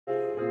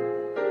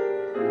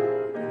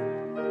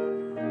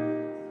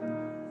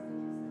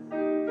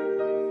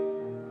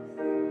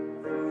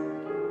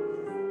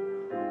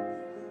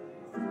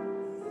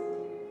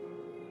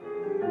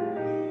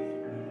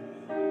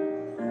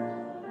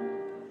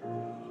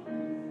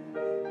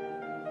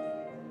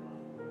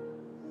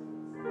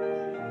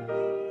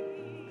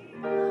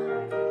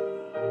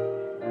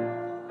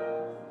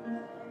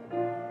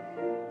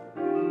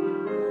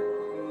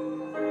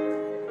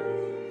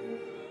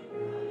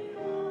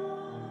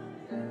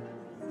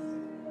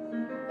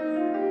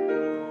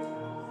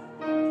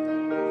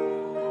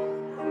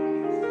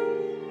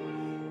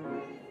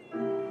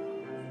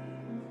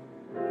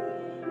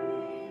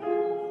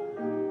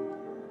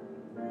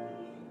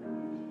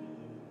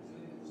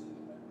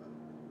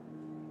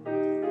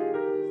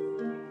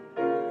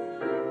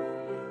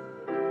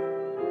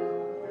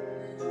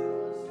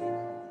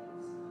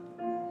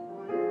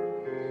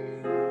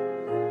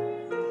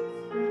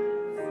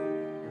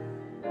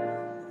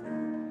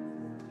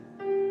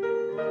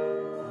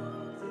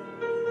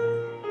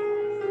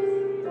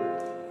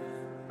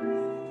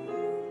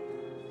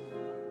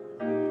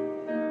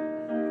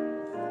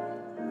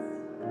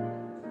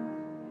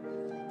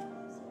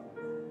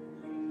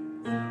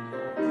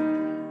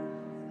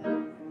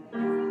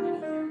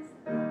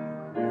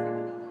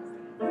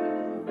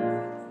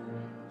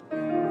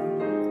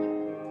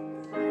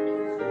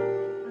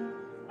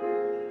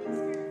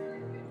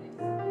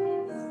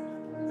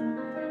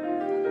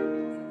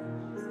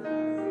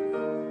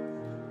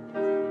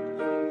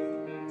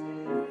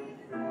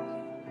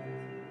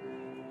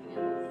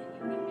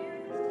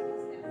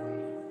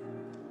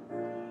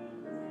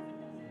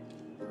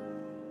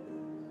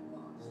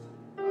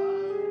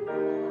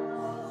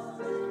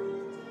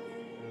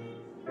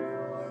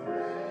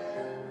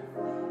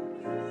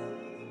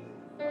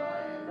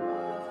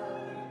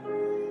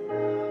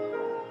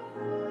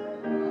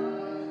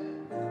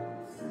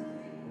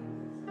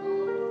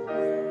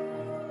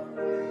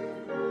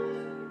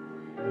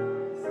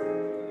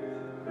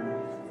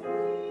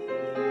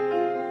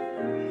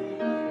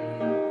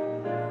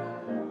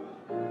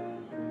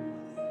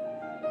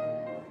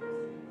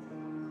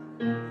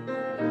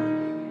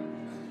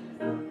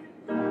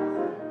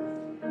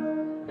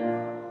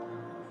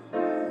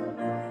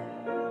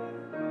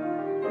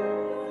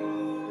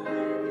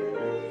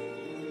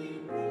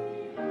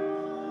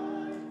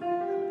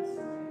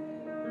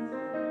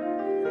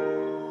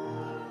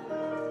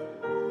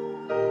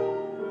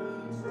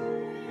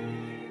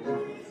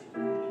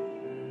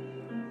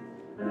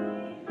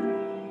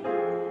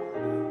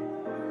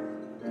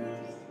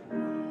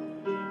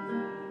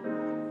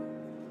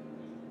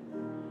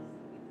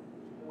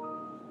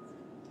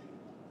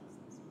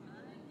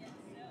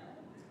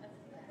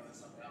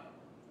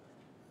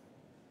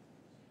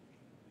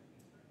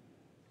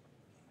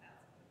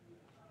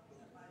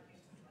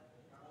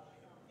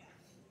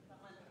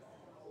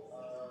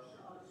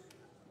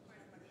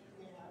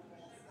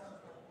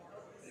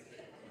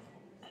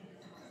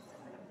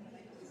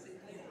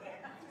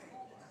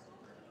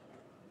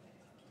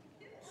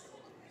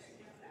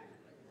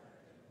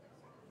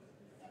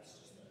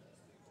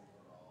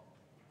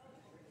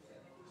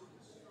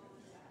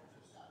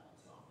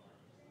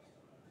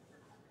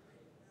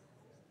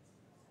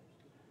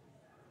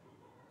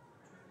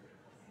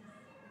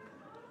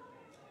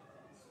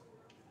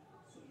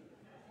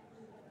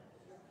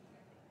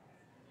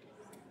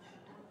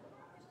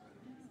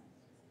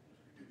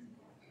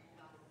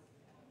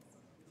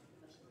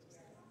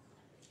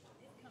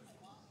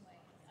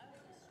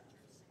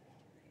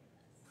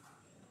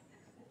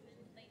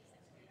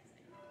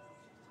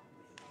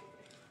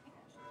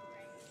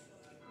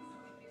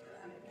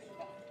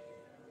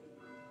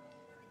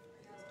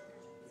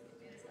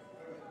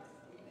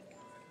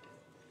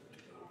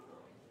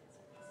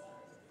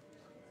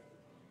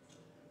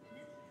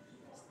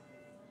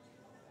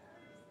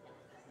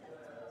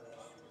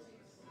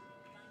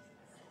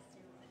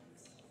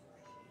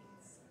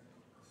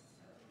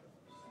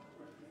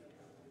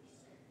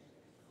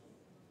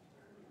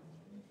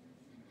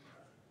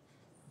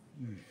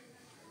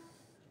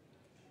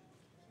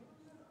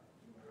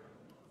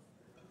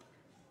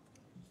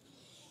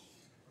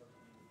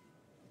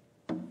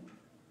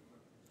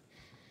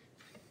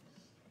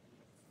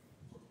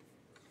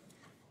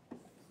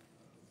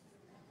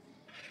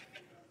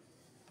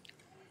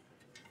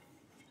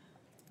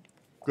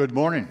Good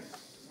morning.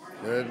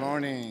 Good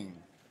morning.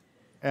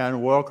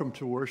 And welcome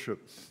to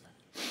worship.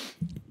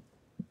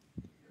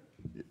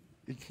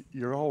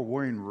 You're all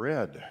wearing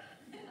red.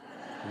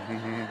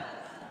 And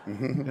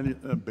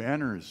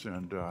banners,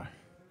 and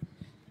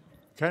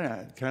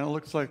kind of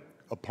looks like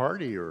a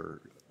party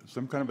or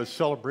some kind of a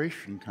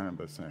celebration kind of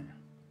a thing.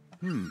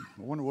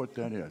 I wonder what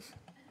that is.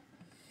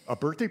 A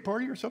birthday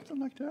party or something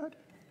like that?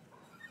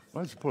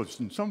 Well, I suppose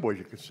in some ways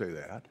you could say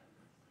that.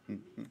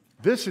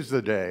 This is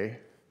the day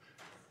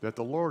that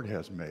the Lord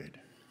has made.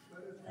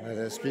 Let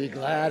us be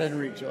glad and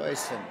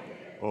rejoicing.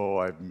 Oh,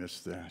 I've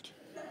missed that.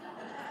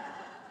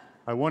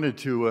 I wanted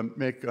to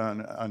make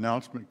an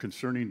announcement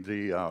concerning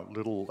the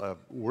little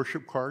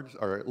worship cards,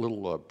 or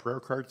little prayer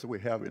cards that we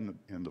have in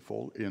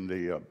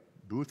the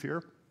booth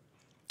here.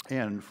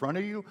 And in front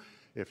of you,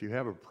 if you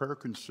have a prayer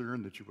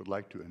concern that you would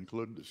like to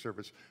include in the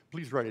service,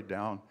 please write it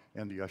down,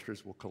 and the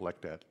ushers will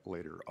collect that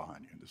later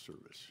on in the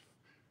service.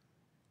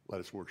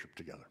 Let us worship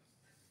together.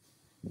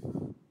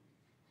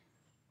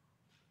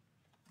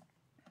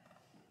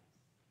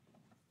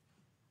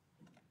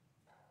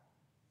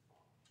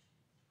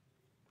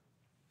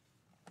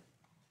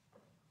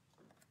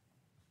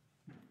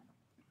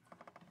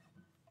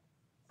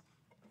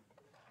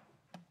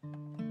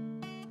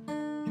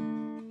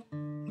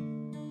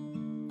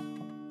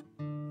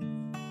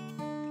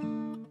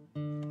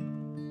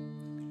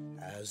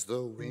 As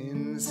the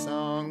wind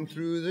song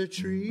through the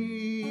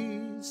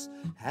trees,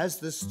 as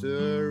the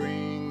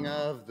stirring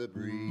of the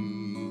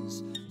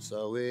breeze,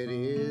 so it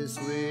is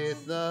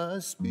with the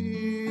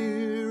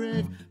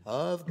Spirit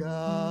of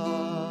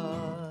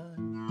God.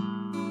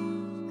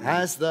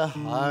 As the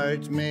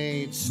heart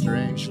made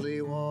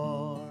strangely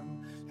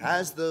warm,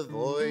 as the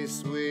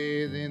voice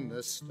within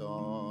the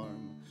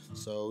storm,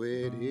 so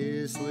it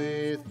is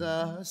with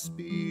the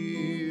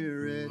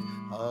Spirit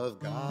of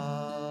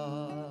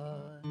God.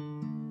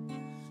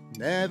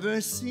 Never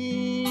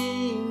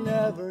seen,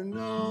 never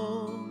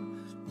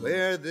known,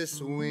 where this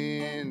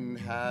wind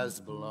has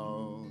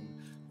blown,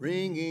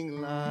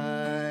 bringing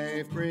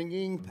life,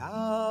 bringing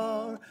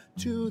power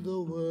to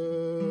the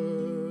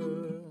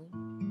world.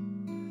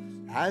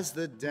 As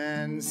the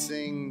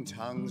dancing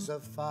tongues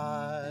of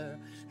fire,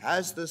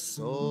 as the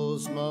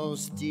soul's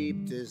most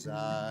deep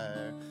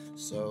desire,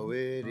 so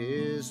it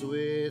is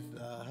with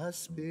the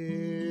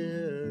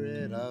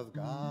Spirit of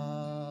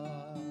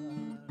God.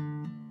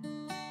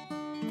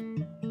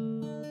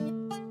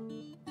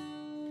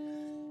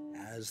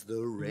 As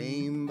the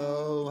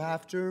rainbow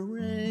after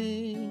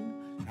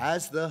rain,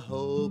 as the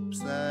hopes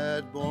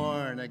that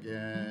born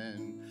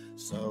again,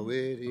 so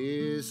it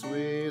is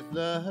with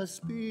the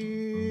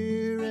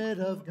Spirit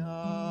of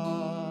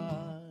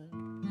God.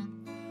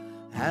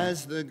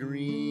 As the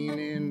green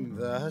in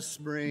the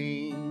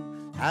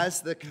spring,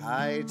 as the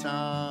kite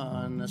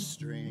on a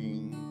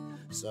string,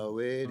 so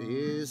it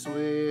is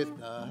with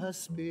the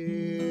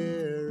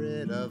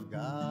Spirit of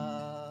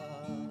God.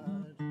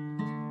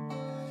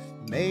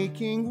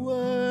 Making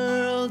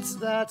worlds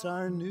that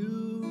are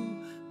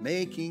new,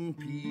 making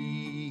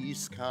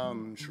peace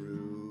come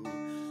true,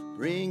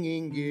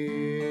 bringing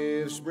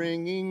gifts,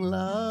 bringing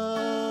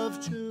love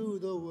to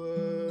the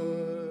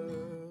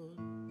world.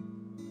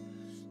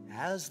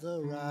 As the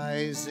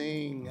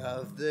rising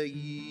of the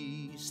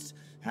east,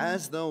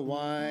 as the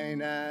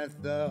wine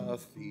at the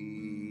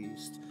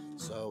feast,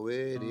 so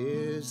it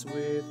is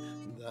with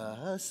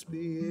the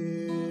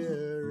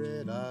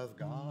Spirit of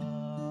God.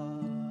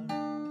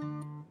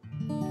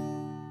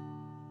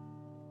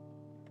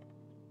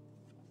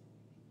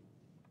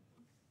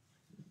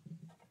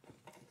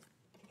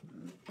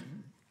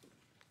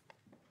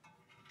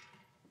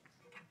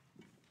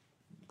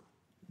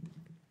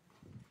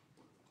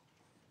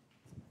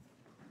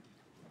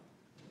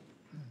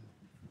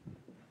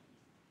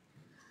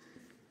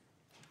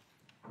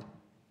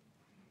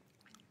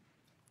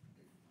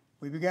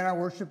 We begin our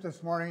worship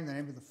this morning in the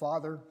name of the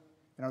Father,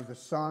 and of the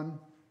Son,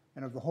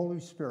 and of the Holy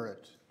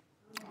Spirit.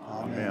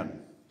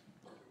 Amen.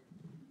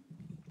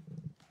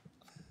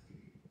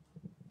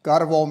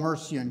 God of all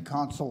mercy and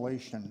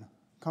consolation,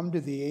 come to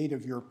the aid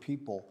of your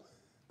people,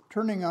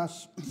 turning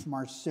us from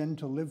our sin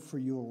to live for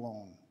you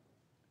alone.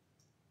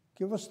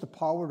 Give us the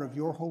power of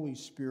your Holy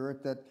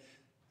Spirit that,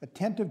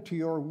 attentive to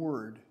your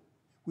word,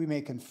 we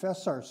may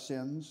confess our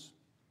sins,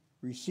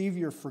 receive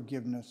your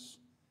forgiveness,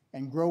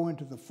 and grow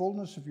into the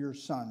fullness of your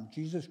Son,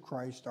 Jesus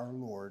Christ our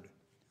Lord.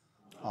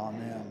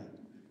 Amen.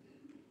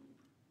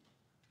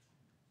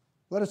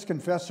 Let us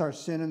confess our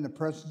sin in the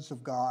presence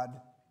of God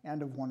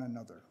and of one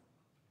another.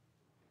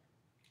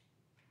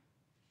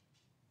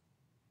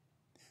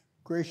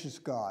 Gracious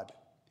God,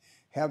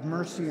 have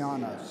mercy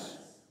on us.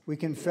 We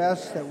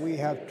confess that we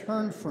have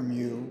turned from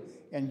you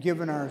and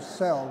given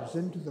ourselves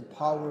into the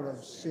power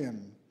of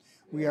sin.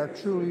 We are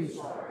truly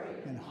sorry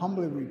and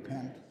humbly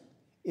repent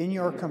In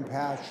your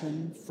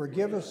compassion,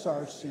 forgive us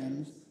our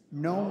sins,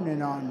 known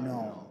and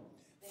unknown,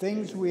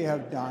 things we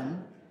have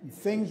done and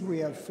things we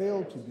have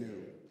failed to do.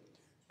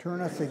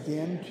 Turn us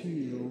again to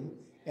you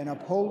and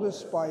uphold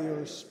us by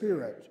your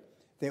Spirit,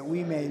 that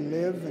we may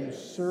live and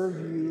serve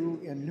you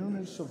in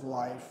newness of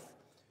life,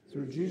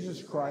 through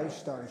Jesus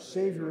Christ, our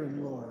Savior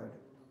and Lord.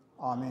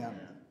 Amen.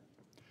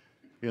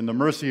 In the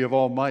mercy of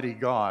Almighty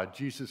God,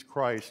 Jesus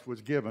Christ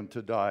was given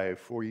to die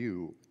for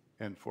you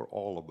and for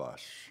all of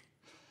us.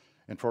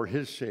 And for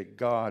his sake,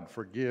 God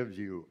forgives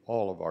us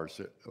all of our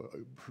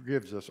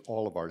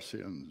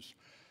sins.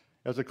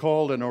 As a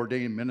called and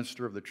ordained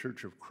minister of the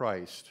Church of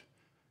Christ,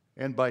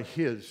 and by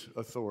his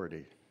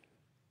authority,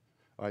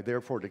 I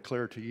therefore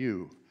declare to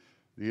you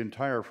the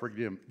entire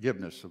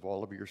forgiveness of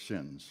all of your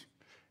sins.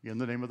 In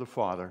the name of the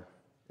Father,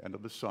 and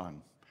of the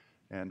Son,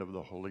 and of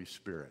the Holy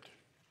Spirit.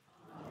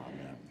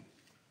 Amen.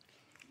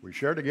 We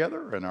share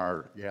together in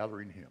our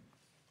gathering hymn.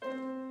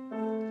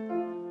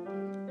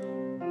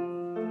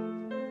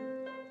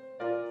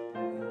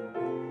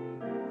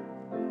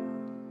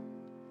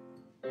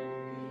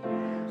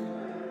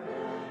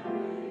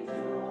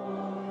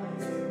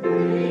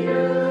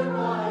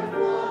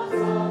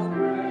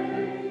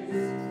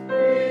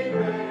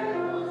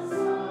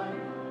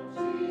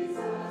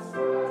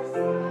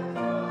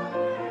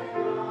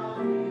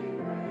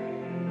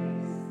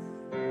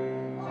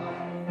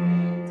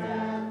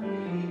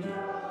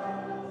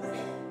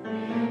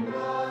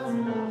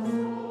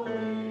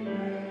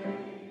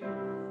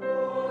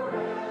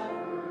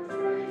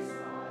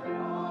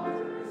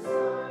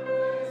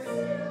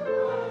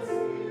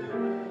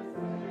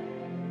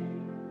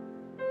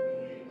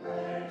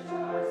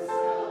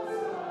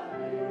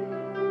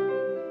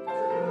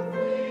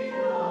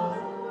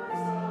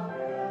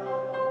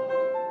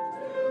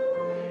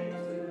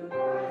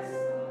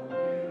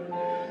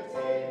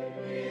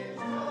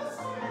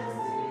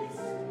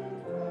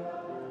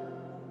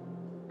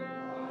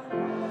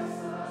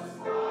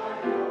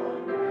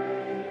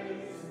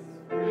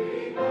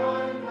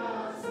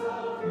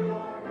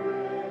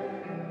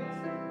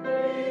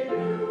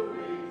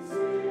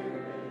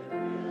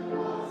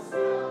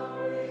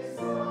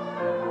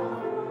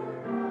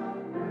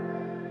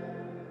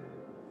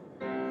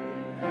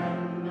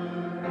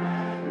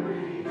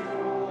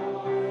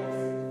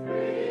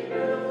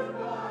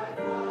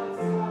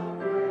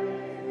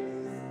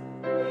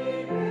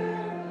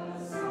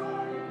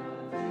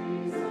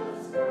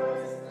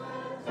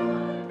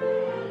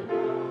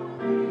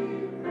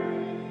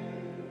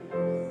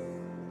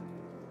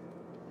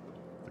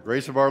 The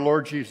grace of our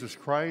Lord Jesus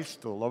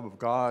Christ, the love of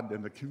God,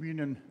 and the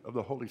communion of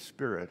the Holy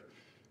Spirit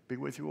be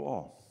with you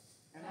all.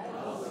 And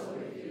also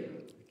with you.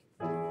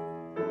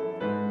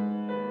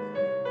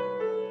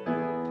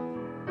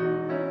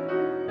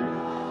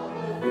 Now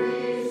the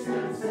feast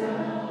and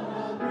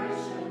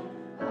celebration,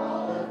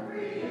 all of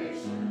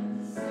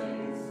creation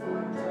sings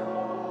for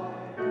joy.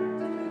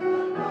 To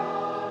the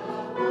God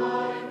of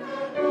life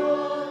and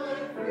love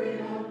and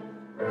freedom,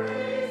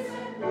 praise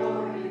and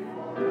glory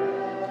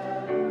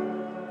forever.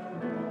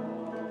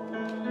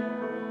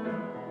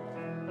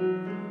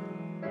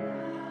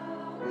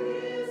 Now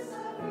is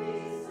the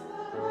feast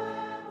of the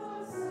Lamb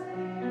was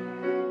slain,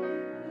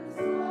 whose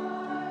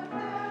blood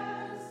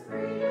has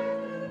freed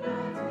and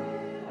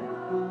united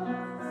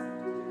us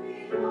to be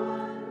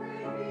one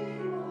great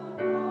people of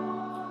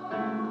God.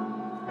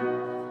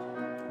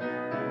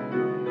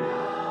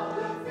 Now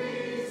the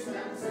feast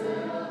and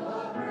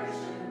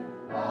celebration,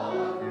 all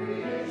of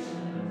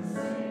creation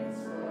sings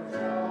for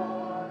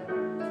joy.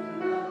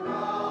 To the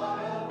God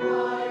of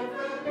life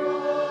and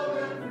love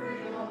and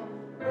freedom,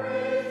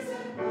 praise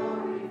and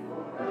glory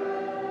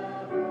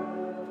forever.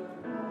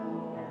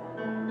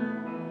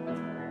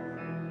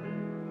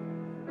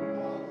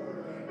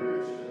 Power and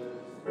riches,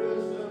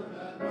 wisdom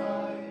and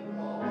might,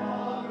 all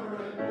honor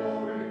and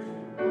glory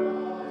to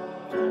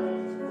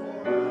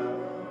God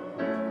forever.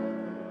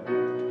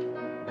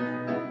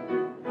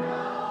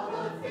 Now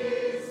the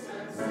feast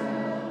and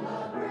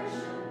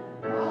celebration,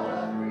 all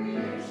of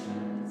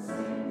creation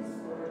sings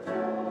for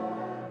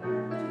joy. To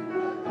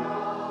the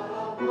God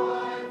of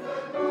life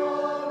and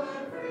love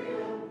and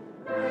freedom,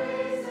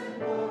 praise and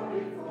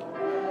glory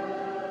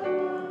forever.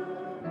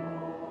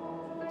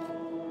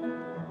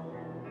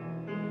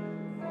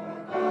 For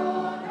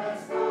God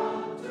has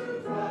come to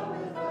dwell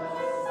with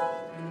us,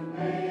 to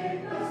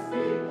make us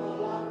people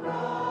of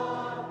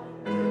God,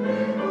 to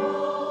make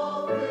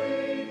all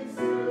things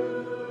new.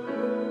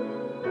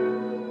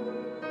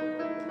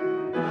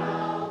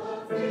 Now the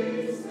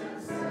feast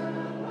and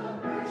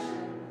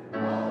celebration,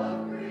 all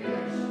of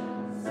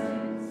creation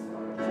sings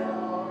for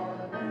joy.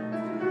 To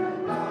the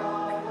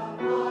God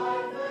of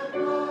life and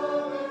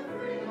love and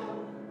freedom,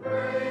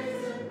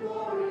 praise and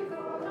glory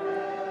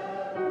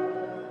forever.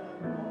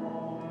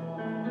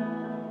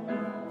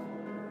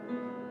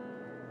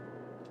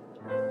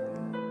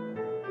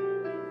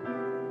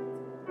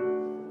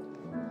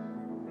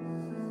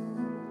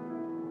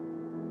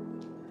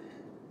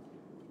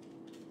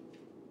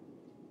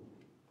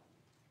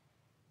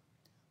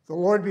 The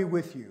Lord be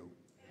with you.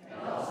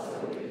 And also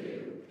with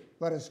you.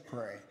 Let us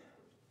pray.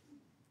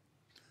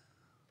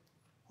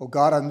 O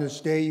God, on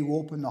this day you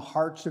open the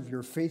hearts of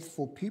your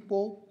faithful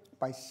people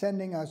by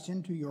sending us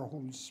into your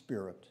Holy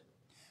Spirit.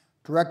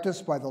 Direct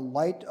us by the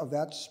light of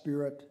that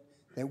Spirit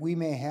that we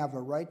may have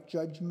a right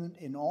judgment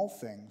in all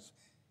things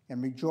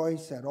and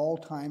rejoice at all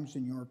times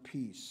in your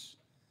peace.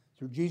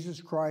 Through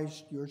Jesus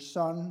Christ, your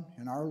Son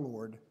and our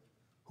Lord,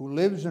 who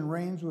lives and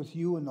reigns with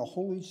you in the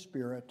Holy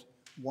Spirit,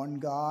 one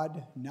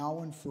God,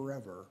 now and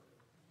forever.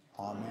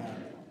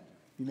 Amen.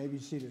 You may be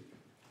seated.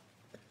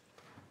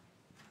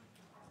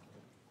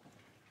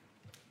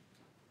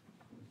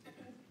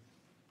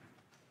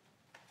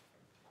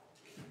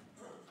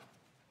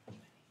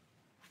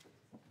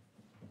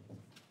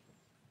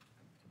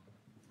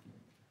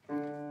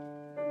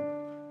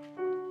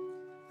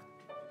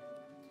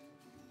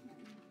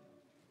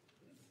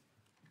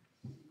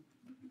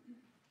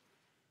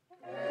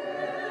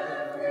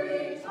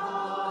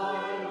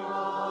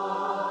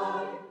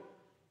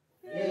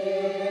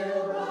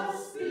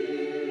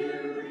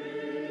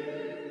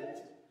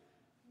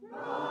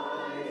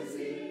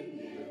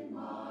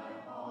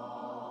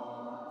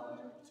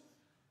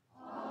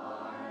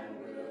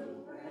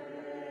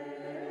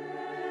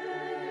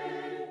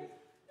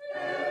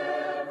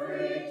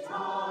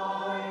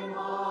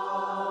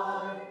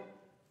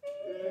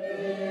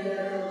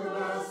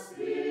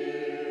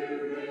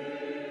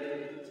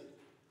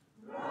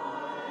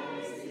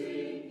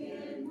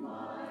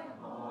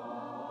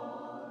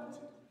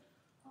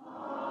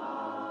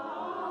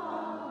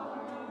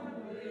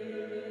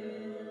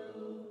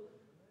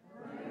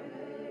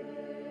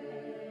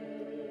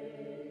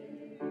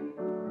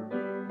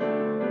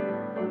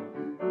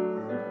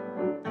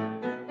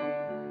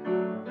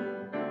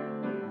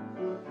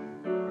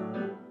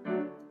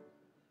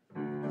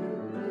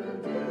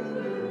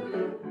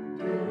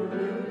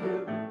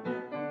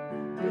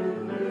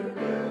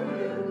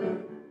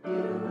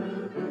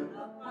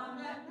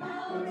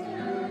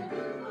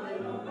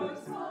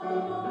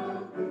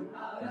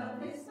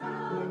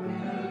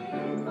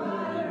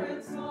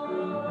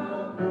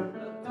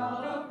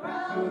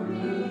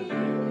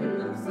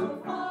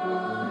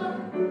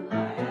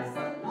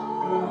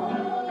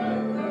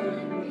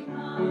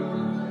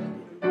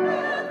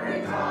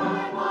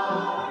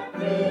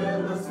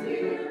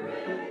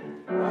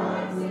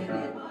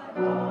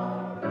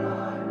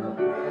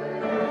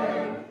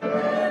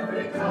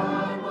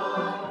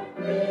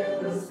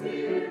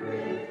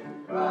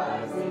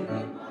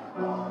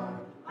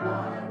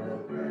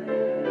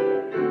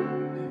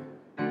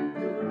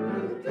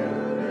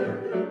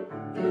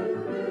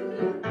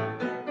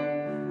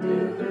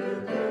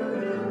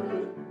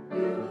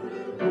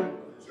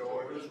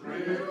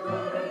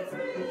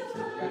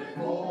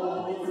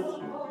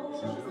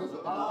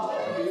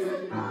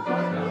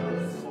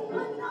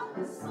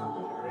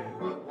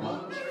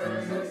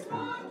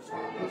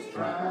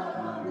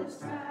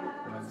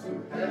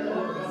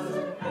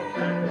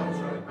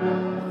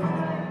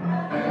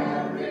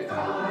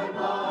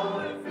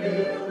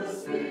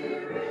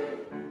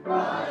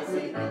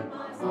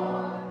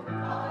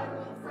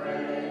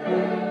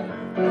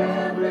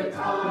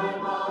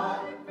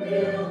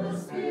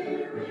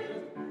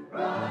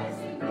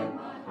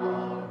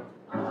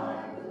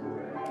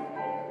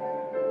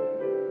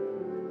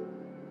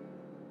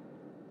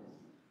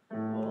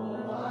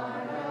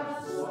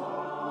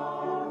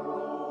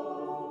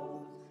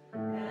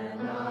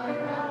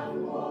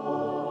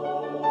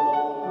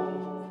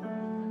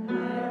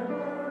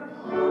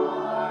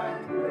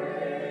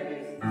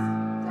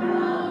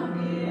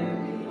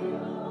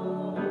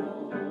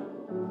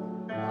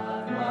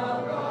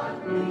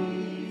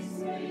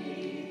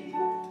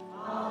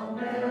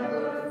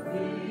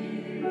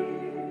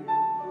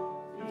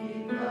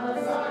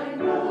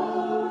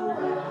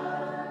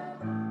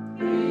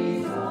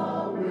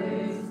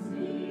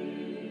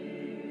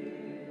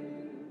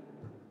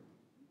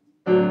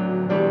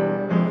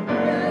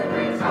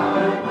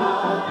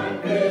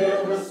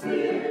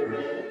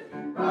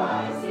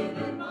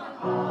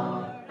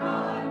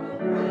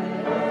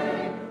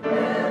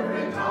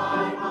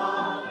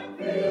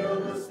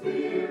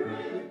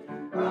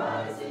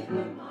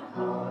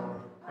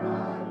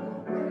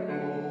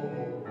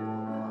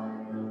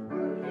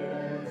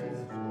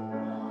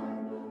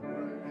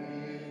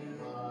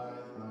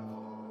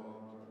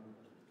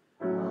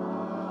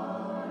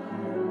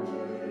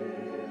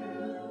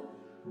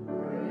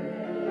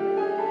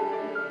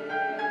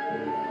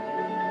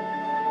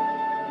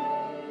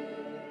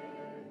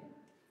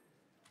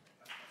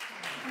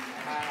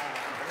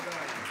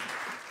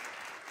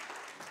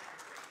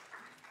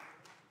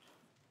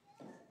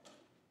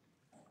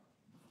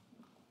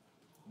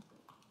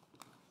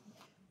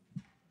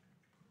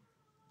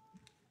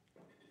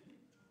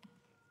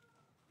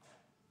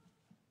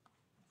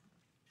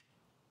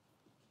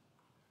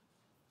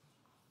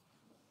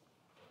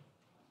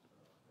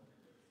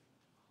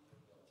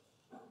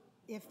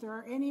 If there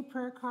are any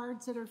prayer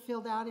cards that are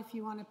filled out, if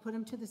you want to put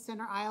them to the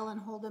center aisle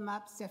and hold them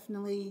up,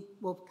 Stephanie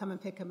will come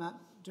and pick them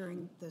up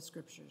during the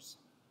scriptures.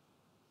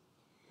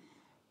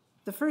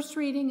 The first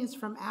reading is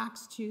from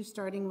Acts 2,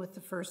 starting with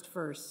the first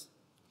verse.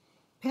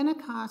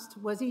 Pentecost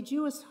was a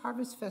Jewish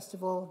harvest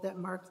festival that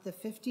marked the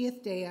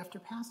 50th day after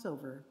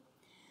Passover.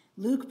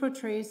 Luke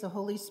portrays the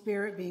Holy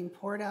Spirit being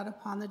poured out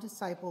upon the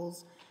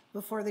disciples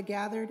before the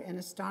gathered and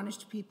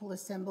astonished people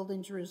assembled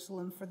in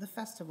Jerusalem for the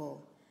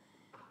festival.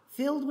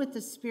 Filled with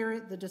the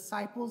Spirit, the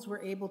disciples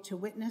were able to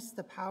witness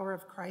the power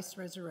of Christ's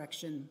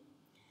resurrection.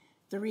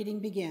 The reading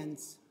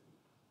begins.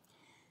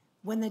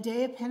 When the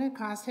day of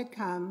Pentecost had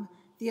come,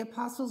 the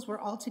apostles were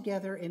all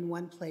together in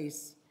one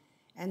place,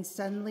 and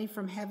suddenly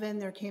from heaven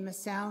there came a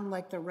sound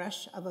like the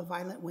rush of a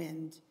violent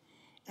wind,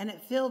 and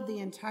it filled the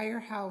entire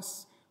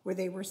house where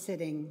they were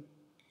sitting.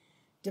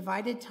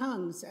 Divided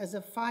tongues as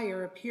of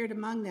fire appeared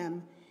among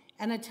them,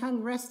 and a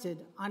tongue rested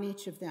on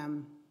each of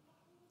them.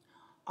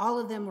 All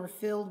of them were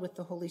filled with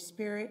the Holy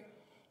Spirit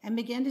and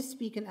began to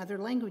speak in other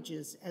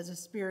languages as the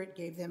Spirit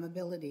gave them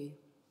ability.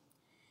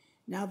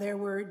 Now there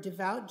were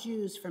devout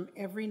Jews from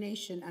every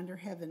nation under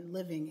heaven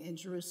living in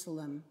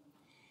Jerusalem.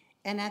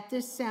 And at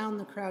this sound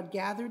the crowd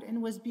gathered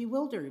and was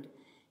bewildered,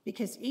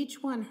 because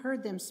each one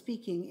heard them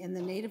speaking in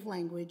the native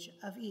language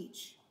of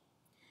each.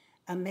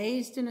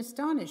 Amazed and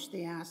astonished,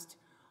 they asked,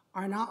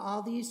 "Are not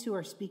all these who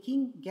are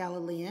speaking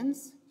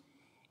Galileans?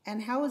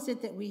 And how is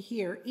it that we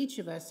hear, each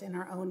of us in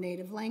our own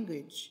native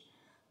language?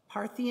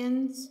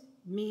 Parthians,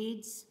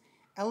 Medes,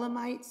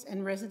 Elamites,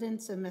 and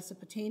residents of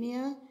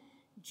Mesopotamia,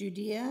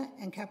 Judea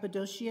and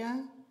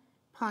Cappadocia,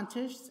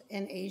 Pontus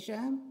and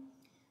Asia,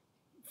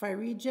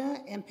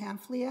 Phrygia and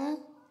Pamphylia,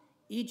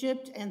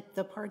 Egypt and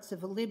the parts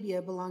of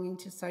Libya belonging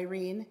to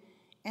Cyrene,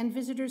 and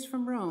visitors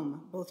from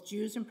Rome, both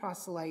Jews and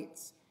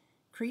proselytes,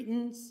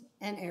 Cretans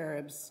and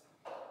Arabs.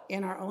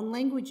 In our own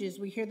languages,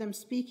 we hear them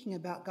speaking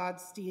about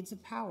God's deeds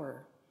of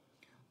power."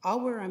 All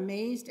were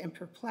amazed and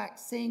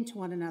perplexed, saying to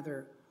one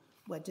another,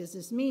 "What does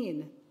this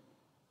mean?"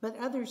 But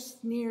others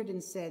sneered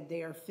and said,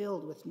 "They are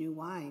filled with new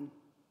wine."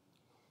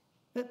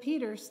 But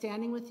Peter,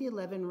 standing with the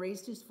 11,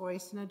 raised his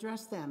voice and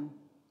addressed them.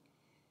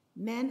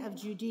 "Men of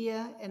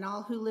Judea and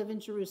all who live in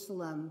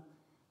Jerusalem,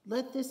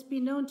 let this be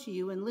known to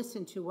you and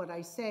listen to what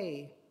I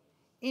say.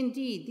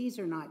 Indeed, these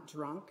are not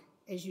drunk,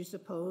 as you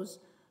suppose,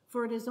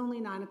 for it is only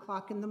 9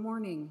 o'clock in the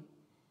morning.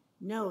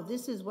 No,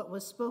 this is what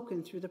was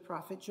spoken through the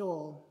prophet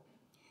Joel.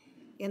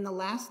 In the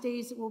last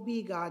days it will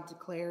be, God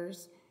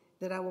declares,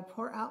 that I will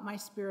pour out my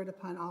Spirit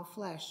upon all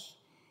flesh,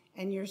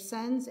 and your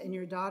sons and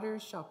your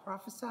daughters shall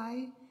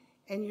prophesy,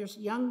 and your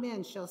young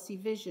men shall see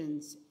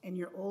visions, and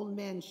your old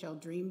men shall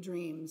dream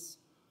dreams.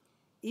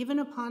 Even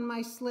upon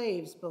my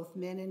slaves, both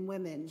men and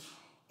women,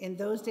 in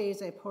those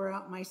days I pour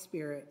out my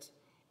Spirit,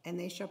 and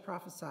they shall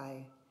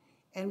prophesy.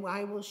 And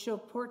I will show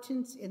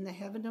portents in the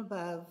heaven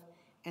above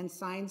and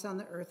signs on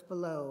the earth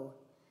below,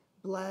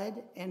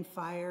 blood and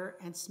fire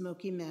and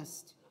smoky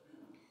mist.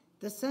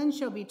 The sun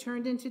shall be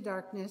turned into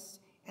darkness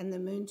and the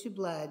moon to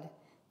blood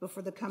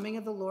before the coming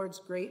of the Lord's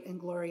great and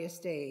glorious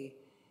day.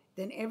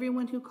 Then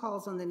everyone who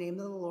calls on the name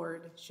of the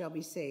Lord shall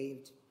be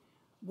saved."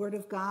 Word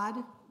of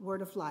God,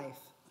 word of life.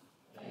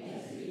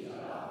 Thanks be to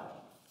God.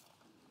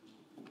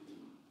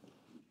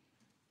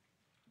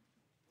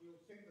 We'll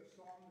sing the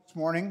song this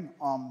morning.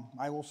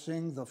 I will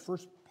sing the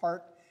first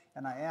part,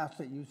 and I ask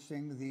that you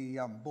sing the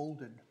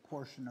bolded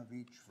portion of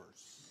each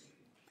verse.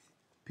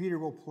 Peter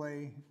will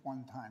play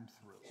one time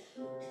through.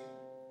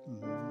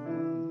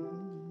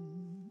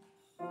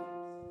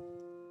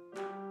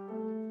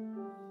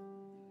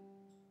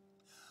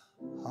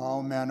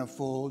 How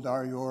manifold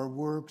are your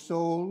works,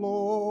 O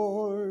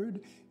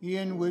Lord!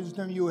 In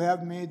wisdom you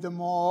have made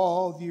them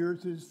all. The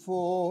earth is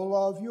full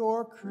of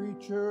your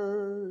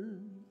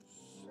creatures.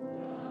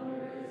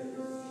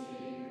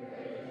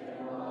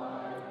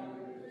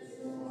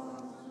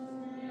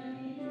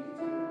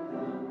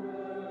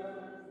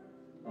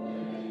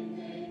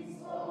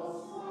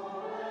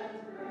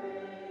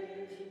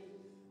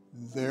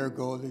 There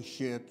go the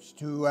ships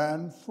to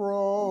and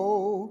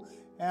fro,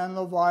 and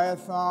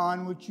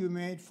Leviathan, which you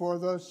made for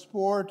the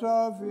sport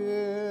of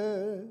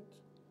it.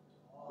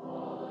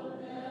 All of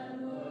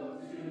them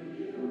look to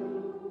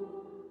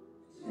you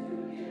to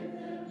give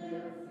them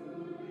their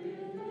food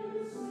in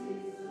due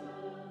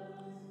season.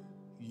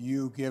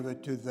 You give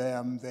it to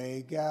them,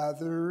 they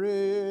gather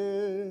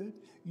it.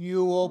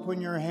 You open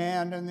your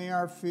hand, and they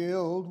are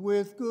filled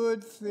with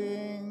good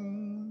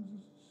things.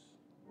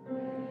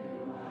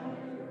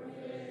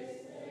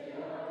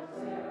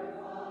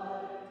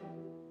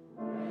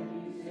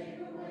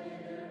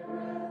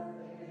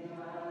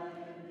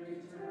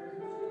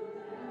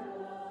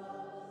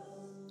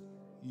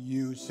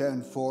 You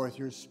send forth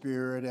your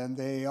Spirit, and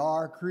they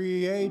are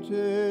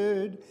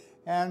created,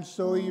 and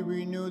so you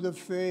renew the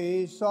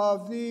face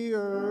of the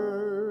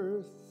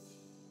earth.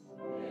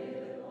 May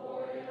the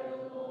glory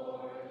of the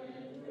Lord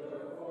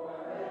endure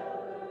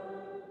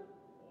forever.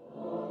 O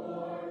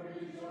Lord,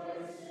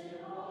 rejoice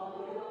in all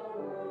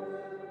your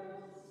works.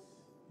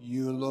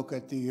 You look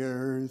at the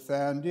earth,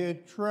 and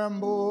it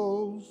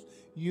trembles.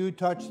 You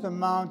touch the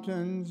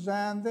mountains,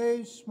 and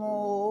they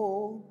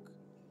smoke.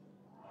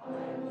 I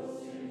will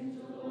sing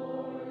to the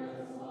Lord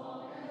as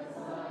long as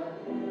I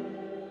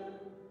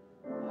live.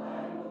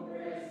 I will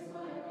praise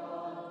my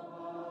God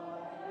while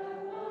I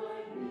have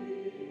life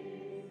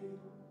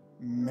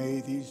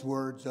May these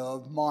words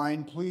of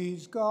mine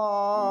please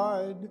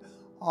God.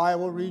 I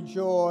will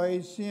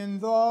rejoice in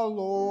the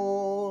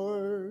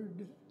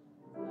Lord.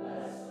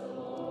 Bless the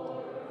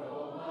Lord,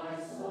 O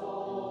my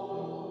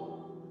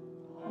soul.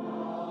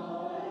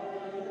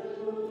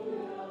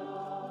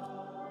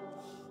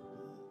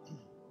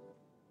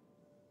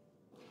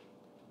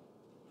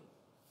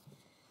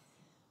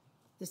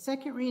 The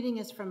second reading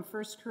is from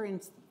 1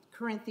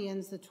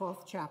 Corinthians, the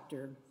 12th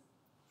chapter.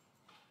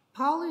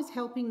 Paul is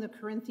helping the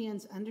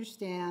Corinthians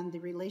understand the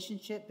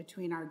relationship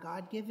between our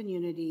God-given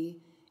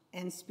unity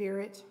and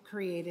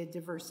Spirit-created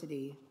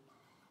diversity.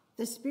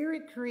 The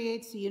Spirit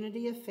creates the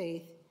unity of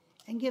faith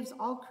and gives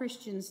all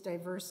Christians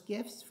diverse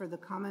gifts for the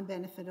common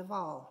benefit of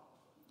all.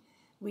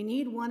 We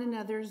need one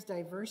another's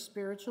diverse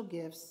spiritual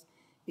gifts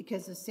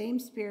because the same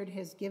Spirit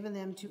has given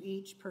them to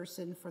each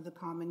person for the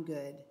common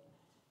good.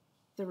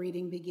 The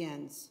reading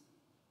begins.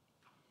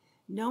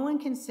 No one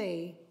can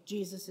say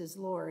Jesus is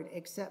Lord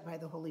except by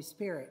the Holy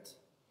Spirit.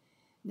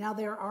 Now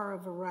there are a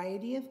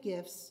variety of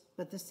gifts,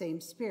 but the same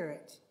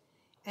Spirit.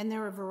 And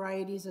there are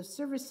varieties of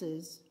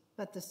services,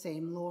 but the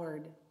same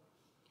Lord.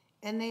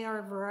 And there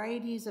are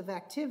varieties of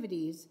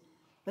activities,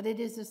 but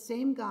it is the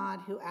same God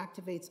who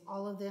activates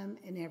all of them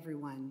in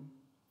everyone.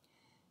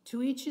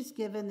 To each is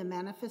given the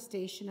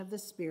manifestation of the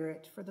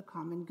Spirit for the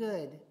common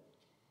good.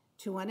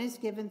 To one is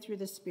given through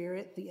the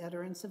Spirit the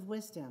utterance of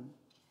wisdom,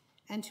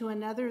 and to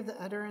another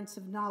the utterance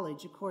of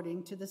knowledge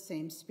according to the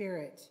same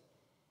Spirit.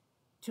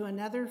 To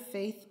another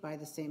faith by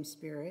the same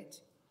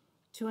Spirit.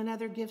 To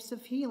another gifts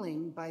of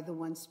healing by the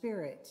one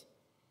Spirit.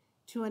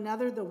 To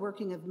another the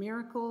working of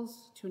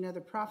miracles. To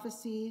another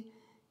prophecy.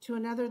 To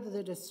another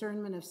the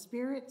discernment of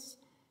spirits.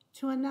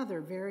 To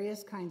another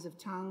various kinds of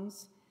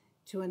tongues.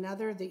 To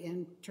another the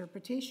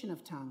interpretation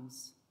of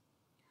tongues.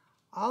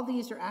 All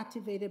these are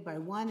activated by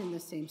one and the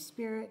same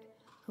Spirit,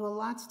 who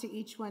allots to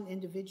each one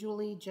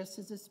individually just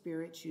as the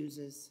Spirit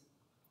chooses.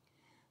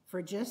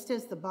 For just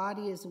as the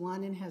body is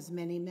one and has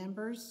many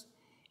members,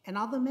 and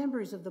all the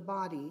members of the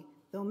body,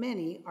 though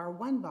many, are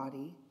one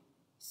body,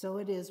 so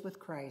it is with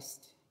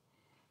Christ.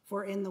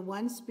 For in the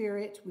one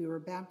Spirit we were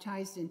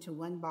baptized into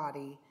one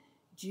body,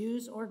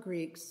 Jews or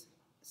Greeks,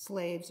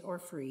 slaves or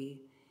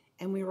free,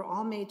 and we were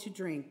all made to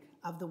drink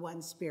of the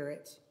one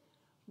Spirit.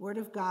 Word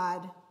of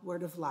God,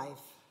 word of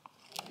life.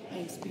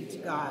 Thanks be to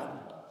God.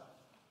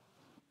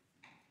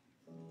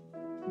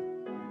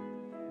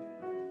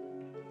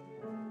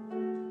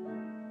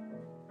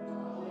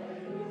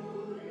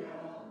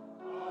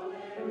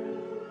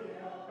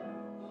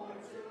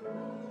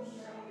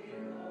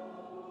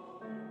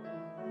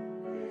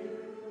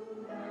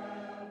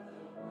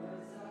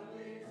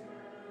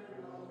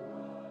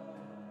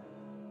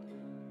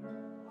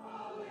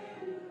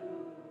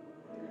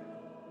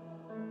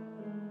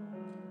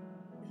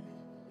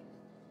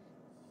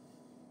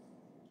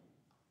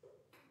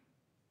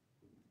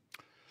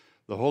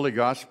 The Holy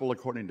Gospel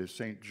according to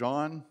St.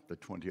 John, the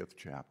 20th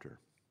chapter.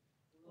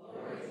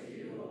 Glory to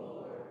you,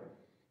 Lord.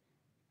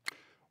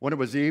 When it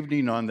was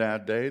evening on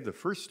that day, the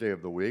first day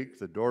of the week,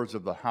 the doors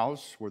of the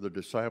house where the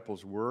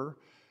disciples where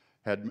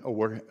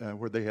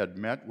they had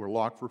met were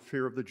locked for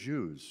fear of the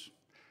Jews.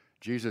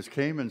 Jesus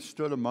came and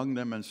stood among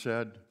them and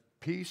said,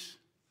 "Peace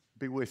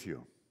be with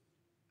you."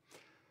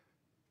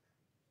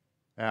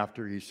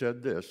 After he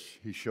said this,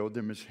 he showed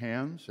them his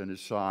hands and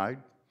his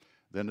side.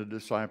 Then the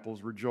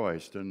disciples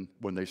rejoiced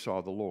when they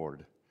saw the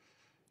Lord.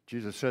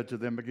 Jesus said to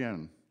them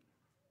again,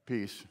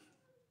 "Peace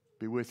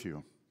be with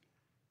you.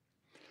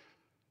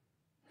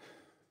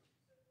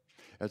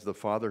 As the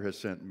Father has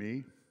sent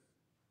me,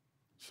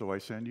 so I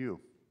send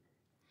you."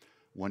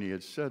 When he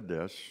had said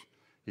this,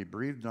 he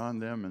breathed on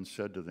them and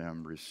said to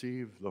them,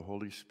 "Receive the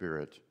Holy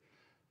Spirit.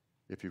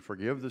 If you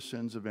forgive the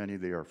sins of any,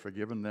 they are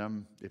forgiven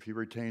them. If you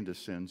retain the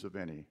sins of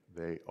any,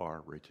 they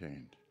are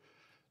retained."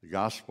 The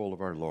Gospel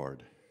of our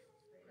Lord.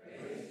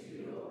 Praise to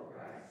you, O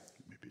Christ.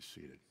 You may be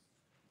seated.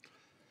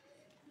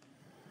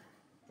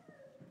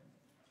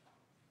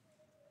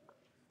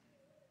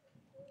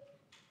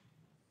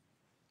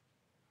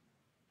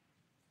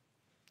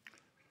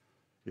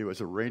 It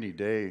was a rainy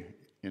day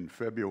in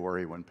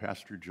February when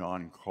Pastor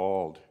John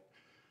called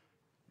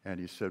and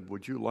he said,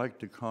 "Would you like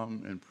to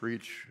come and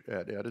preach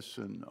at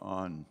Edison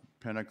on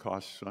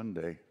Pentecost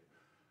Sunday?"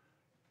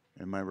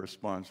 And my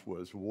response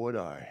was, "Would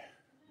I?"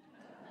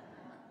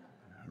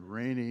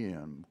 Rainy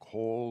and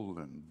cold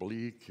and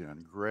bleak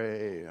and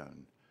gray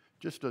and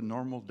just a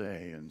normal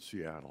day in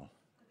Seattle.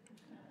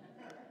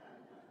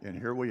 And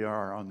here we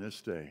are on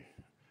this day.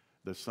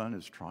 The sun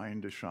is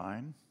trying to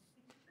shine.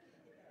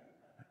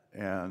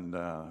 And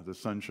the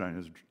sunshine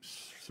is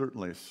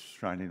certainly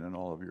shining in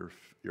all of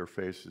your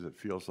faces. It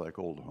feels like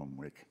Old Home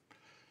Week.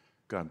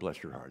 God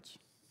bless your hearts.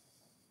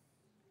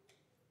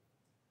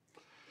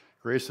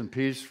 Grace and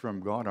peace from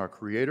God, our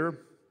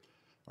Creator,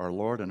 our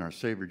Lord and our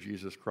Savior,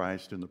 Jesus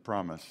Christ, in the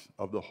promise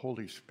of the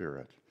Holy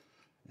Spirit.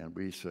 And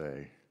we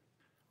say,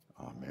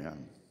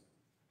 Amen.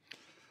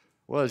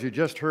 Well, as you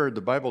just heard,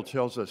 the Bible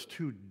tells us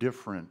two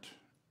different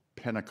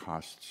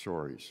Pentecost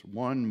stories.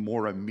 One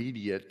more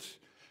immediate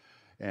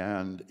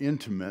and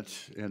intimate,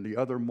 and the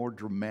other more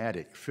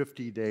dramatic,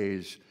 50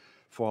 days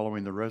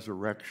following the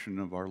resurrection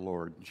of our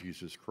Lord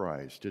Jesus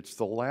Christ. It's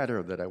the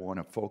latter that I want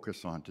to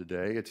focus on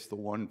today. It's the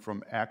one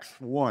from Acts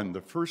 1,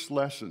 the first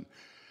lesson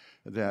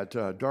that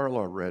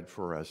Darla read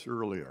for us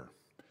earlier.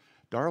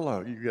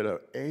 Darla, you get an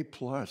A+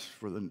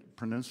 for the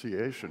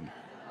pronunciation.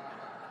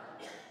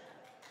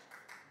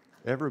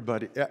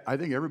 I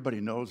think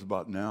everybody knows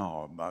about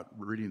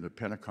reading the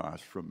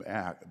Pentecost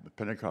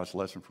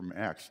lesson from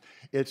Acts.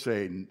 It's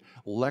a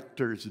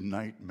lector's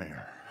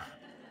nightmare.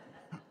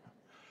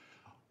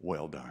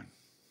 Well done.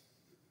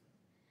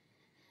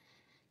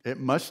 It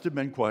must have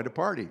been quite a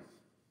party.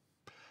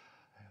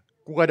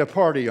 Quite a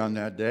party on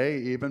that day,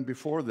 even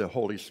before the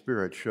Holy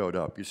Spirit showed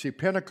up. You see,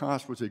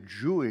 Pentecost was a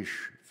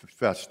Jewish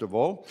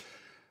festival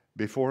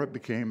before it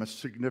became a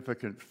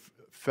significant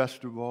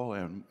festival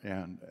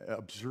and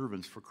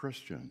observance for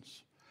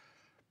Christians.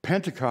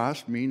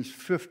 Pentecost means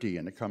 50,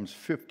 and it comes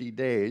 50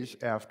 days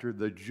after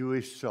the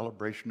Jewish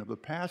celebration of the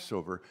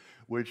Passover,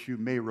 which you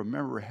may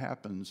remember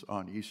happens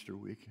on Easter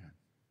weekend.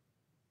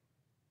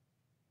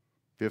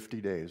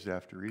 50 days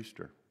after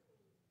Easter.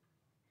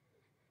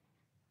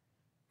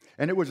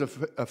 And it was a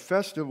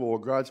festival where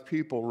God's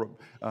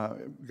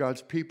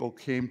people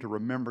came to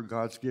remember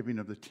God's giving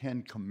of the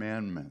Ten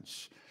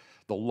Commandments,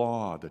 the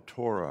law, the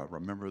Torah.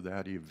 Remember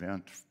that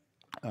event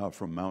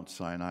from Mount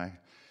Sinai?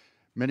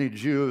 Many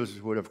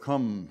Jews would have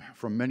come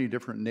from many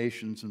different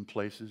nations and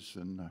places,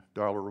 and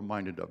Darla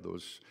reminded of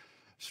those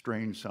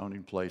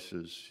strange-sounding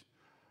places,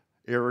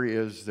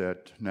 areas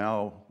that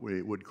now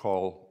we would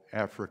call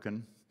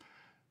African,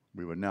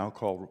 we would now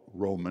call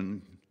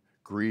Roman,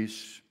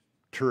 Greece,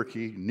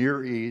 Turkey,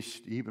 Near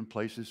East, even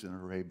places in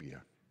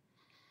Arabia.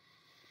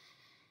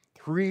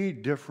 3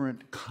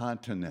 different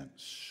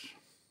continents.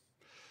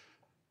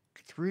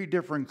 3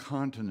 different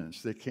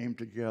continents that came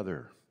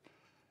together,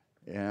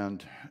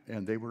 and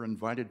they were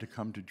invited to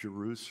come to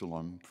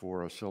Jerusalem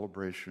for a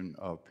celebration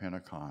of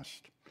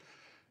Pentecost.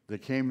 They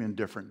came in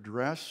different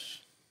dress.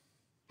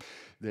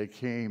 They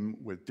came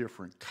with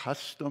different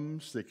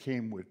customs. They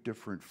came with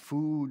different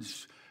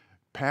foods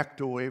packed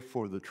away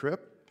for the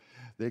trip.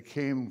 They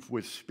came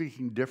with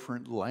speaking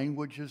different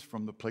languages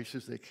from the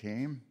places they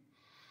came.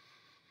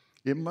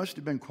 It must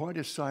have been quite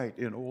a sight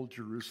in Old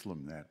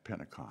Jerusalem, that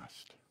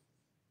Pentecost.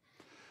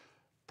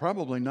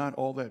 Probably not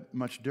all that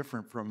much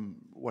different from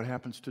what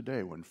happens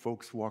today when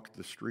folks walk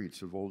the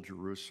streets of Old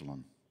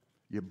Jerusalem.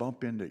 You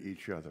bump into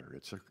each other.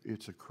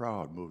 It's a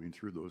crowd moving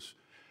through those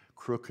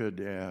crooked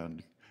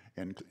and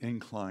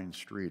inclined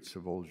streets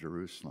of Old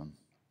Jerusalem.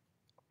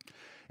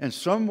 And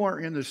somewhere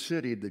in the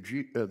city,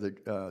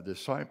 the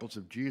disciples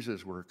of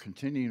Jesus were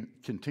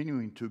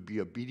continuing to be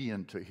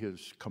obedient to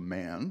his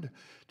command,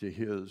 to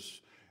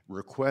his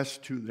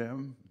request to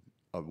them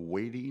of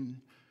waiting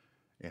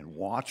and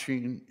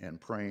watching and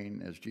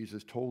praying, as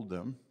Jesus told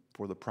them,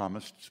 for the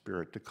promised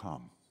Spirit to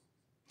come.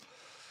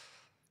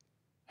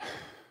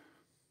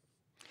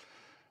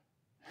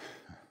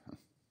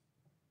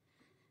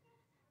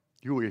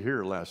 You were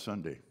here last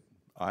Sunday.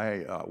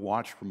 I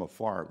watched from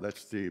afar.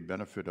 That's the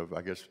benefit of,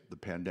 I guess, the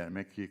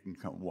pandemic. You can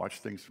come watch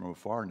things from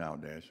afar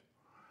nowadays.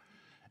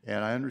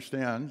 And I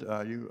understand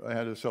you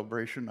had a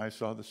celebration. I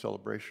saw the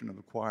celebration of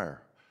the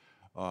choir.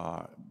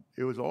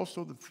 It was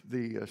also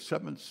the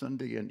seventh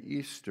Sunday in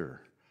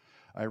Easter.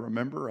 I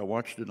remember I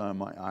watched it on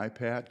my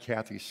iPad.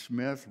 Kathy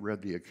Smith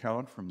read the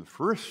account from the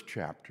first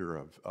chapter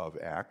of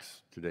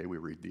Acts. Today we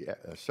read the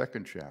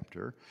second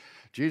chapter.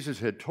 Jesus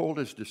had told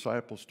his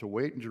disciples to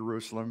wait in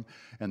Jerusalem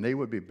and they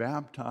would be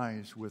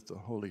baptized with the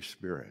Holy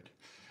Spirit.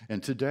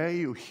 And today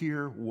you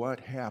hear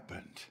what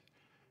happened.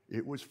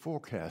 It was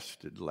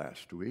forecasted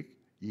last week.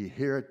 You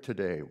hear it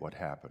today, what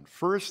happened.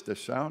 First, the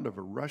sound of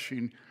a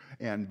rushing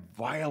and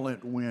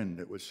violent wind,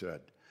 it was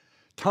said.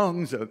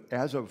 Tongues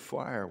as of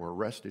fire were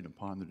resting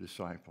upon the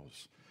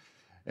disciples.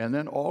 And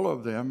then all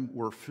of them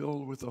were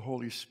filled with the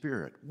Holy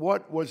Spirit.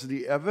 What was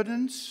the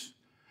evidence?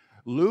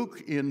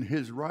 Luke, in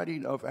his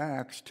writing of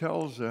Acts,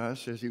 tells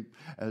us,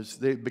 as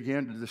they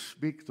began to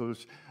speak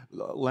those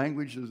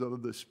languages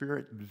of the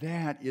Spirit,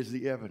 that is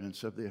the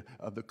evidence of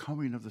the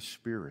coming of the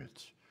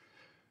Spirit.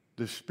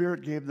 The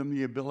Spirit gave them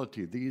the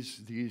ability,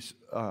 these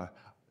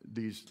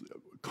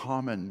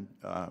common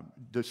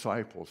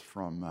disciples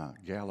from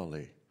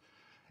Galilee.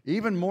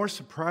 Even more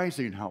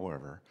surprising,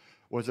 however,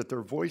 was that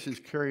their voices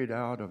carried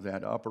out of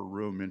that upper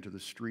room into the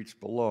streets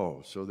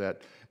below, so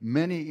that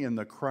many in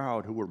the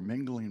crowd who were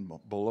mingling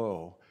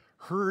below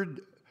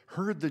heard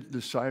the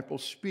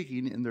disciples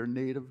speaking in their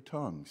native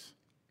tongues.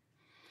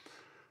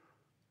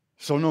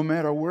 So no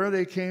matter where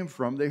they came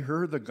from, they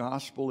heard the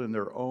gospel in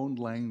their own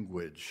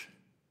language,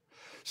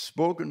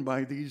 spoken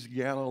by these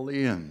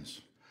Galileans.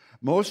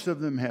 Most of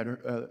them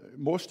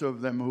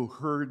who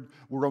heard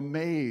were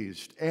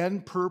amazed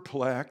and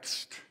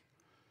perplexed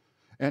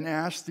and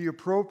asked the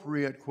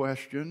appropriate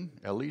question,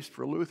 at least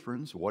for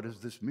Lutherans, what does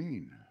this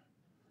mean?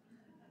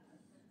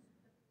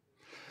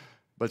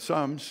 But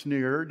some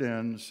sneered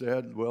and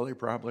said, well, he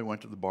probably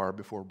went to the bar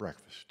before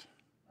breakfast.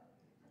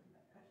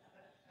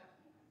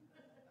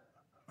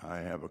 I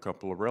have a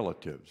couple of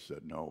relatives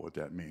that know what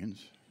that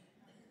means.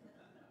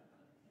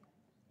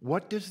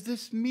 What does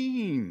this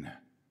mean?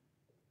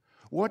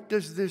 What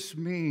does this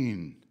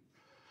mean?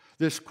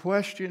 This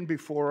question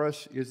before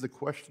us is the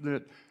question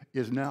that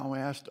is now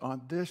asked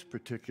on this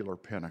particular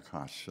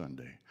Pentecost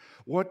Sunday.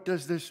 What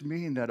does this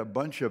mean that a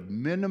bunch of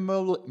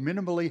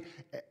minimally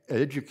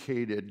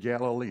educated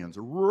Galileans,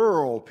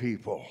 rural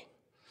people,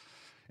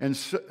 and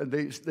so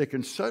they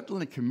can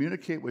suddenly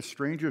communicate with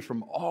strangers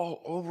from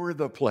all over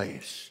the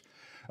place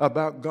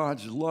about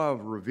God's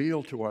love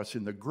revealed to us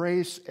in the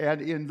grace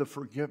and in the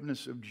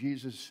forgiveness of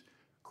Jesus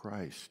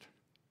Christ?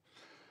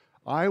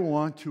 I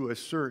want to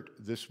assert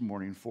this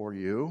morning for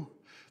you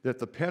that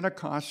the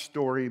Pentecost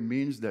story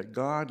means that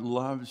God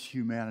loves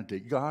humanity.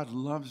 God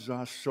loves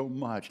us so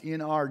much in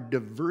our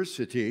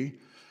diversity,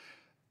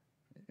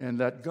 and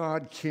that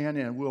God can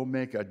and will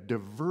make a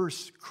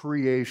diverse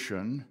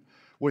creation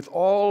with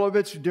all of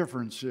its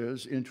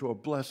differences into a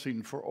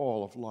blessing for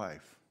all of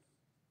life.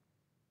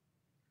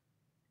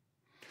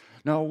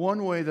 Now,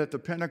 one way that the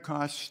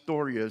Pentecost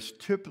story is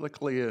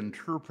typically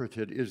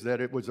interpreted is that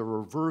it was a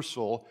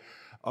reversal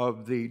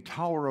of the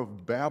Tower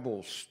of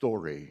Babel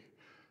story.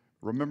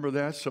 Remember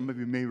that? Some of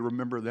you may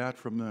remember that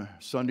from the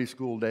Sunday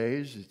school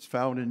days. It's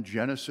found in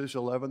Genesis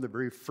 11, the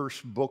very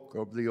first book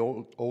of the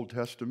Old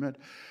Testament.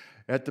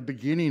 At the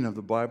beginning of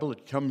the Bible,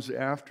 it comes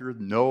after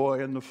Noah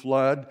and the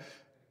flood.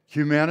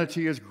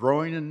 Humanity is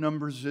growing in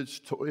numbers,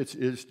 it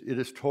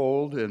is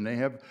told, and they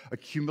have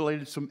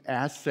accumulated some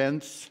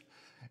assets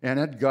and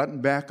had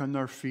gotten back on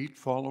their feet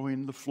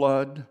following the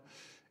flood.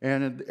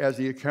 And as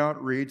the account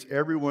reads,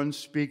 everyone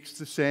speaks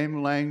the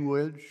same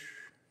language.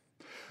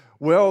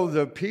 Well,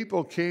 the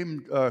people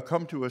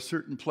come to a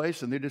certain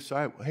place and they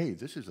decide, hey,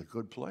 this is a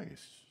good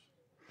place.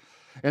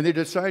 And they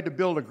decide to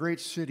build a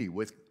great city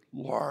with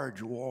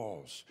large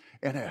walls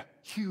and a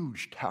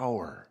huge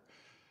tower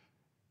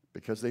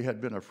because they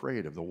had been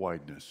afraid of the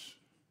wideness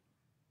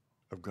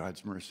of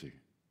God's mercy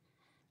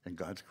and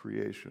God's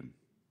creation.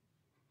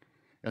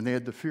 And they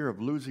had the fear of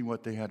losing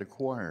what they had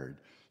acquired.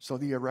 So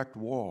they erect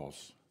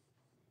walls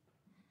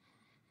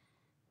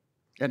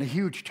and a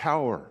huge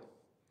tower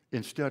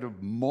instead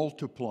of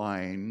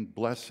multiplying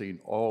blessing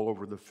all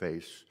over the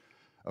face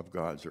of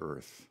God's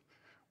earth,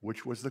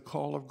 which was the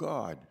call of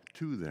God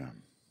to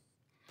them.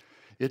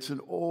 It's an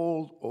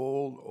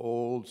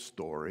old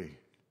story,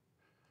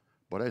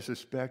 but I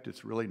suspect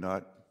it's really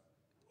not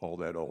all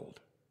that old.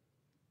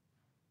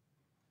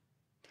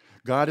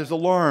 God is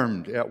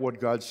alarmed at what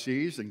God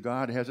sees, and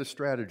God has a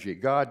strategy.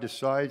 God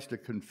decides to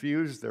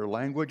confuse their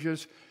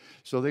languages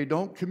so they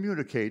don't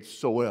communicate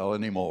so well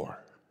anymore.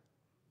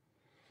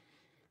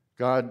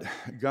 God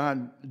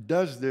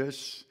does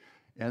this,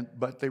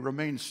 but they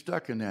remain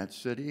stuck in that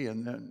city,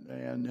 and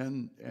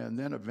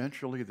then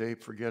eventually they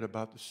forget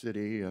about the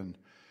city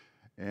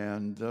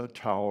and the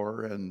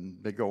tower, and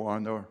they go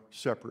on their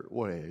separate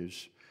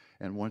ways,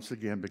 and once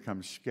again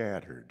become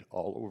scattered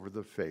all over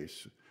the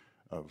face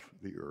of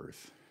the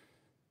earth.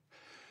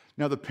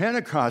 Now, the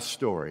Pentecost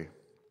story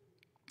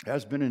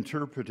has been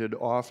interpreted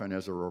often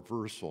as a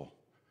reversal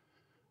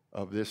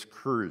of this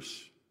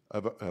curse,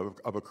 of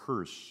a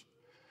curse,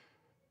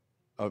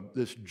 of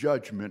this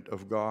judgment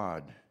of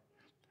God.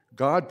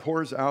 God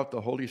pours out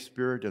the Holy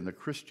Spirit, and the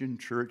Christian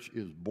church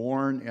is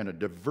born, and a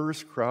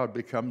diverse crowd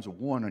becomes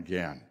one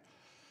again.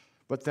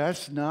 But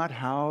that's not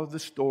how the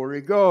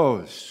story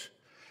goes.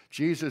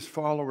 Jesus'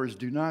 followers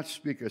do not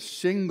speak a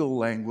single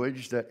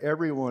language that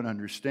everyone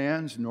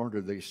understands, nor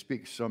do they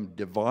speak some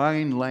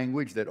divine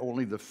language that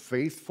only the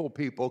faithful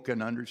people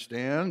can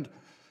understand.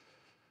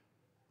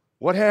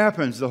 What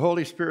happens? The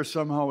Holy Spirit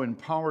somehow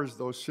empowers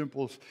those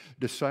simple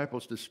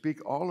disciples to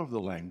speak all of the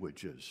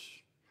languages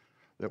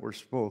that were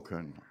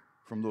spoken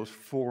from those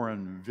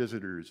foreign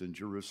visitors in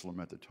Jerusalem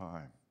at the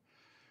time.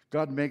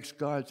 God makes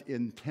God's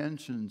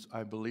intentions,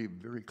 I believe,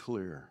 very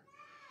clear.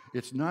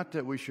 It's not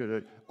that we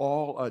should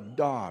all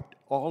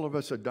of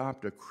us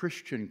adopt a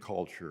Christian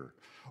culture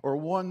or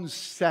one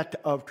set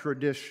of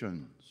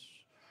traditions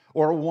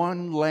or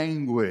one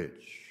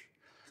language.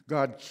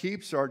 God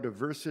keeps our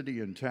diversity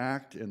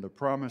intact, and the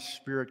promised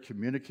Spirit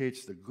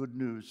communicates the good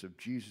news of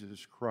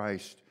Jesus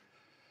Christ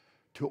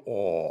to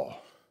all.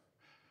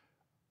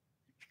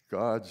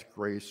 God's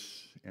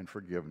grace and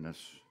forgiveness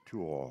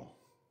to all.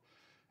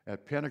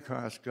 At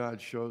Pentecost,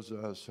 God shows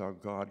us how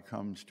God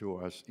comes to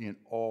us in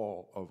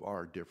all of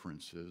our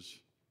differences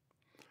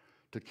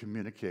to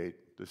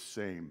communicate the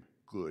same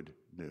good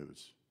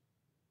news.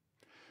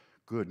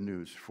 Good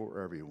news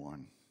for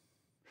everyone.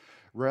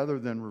 Rather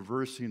than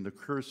reversing the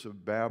curse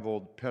of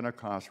Babel,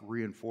 Pentecost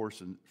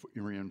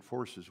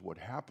reinforces what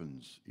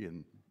happens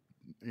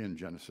in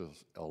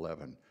Genesis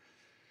 11.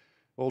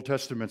 Old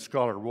Testament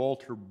scholar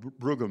Walter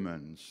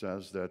Brueggemann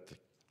says that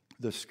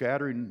the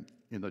scattering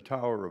in the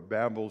Tower of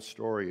Babel's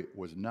story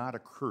was not a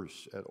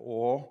curse at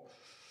all.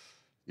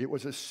 It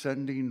was a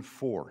sending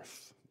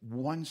forth,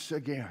 once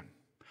again,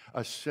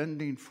 a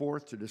sending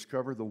forth to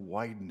discover the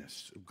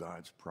wideness of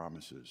God's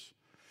promises.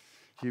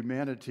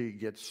 Humanity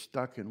gets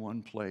stuck in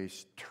one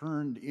place,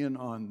 turned in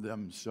on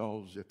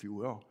themselves, if you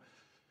will,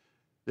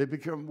 They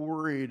become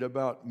worried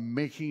about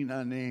making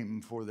a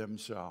name for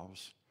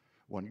themselves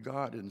when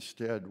God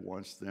instead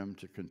wants them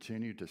to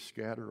continue to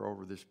scatter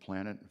over this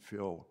planet and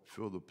fill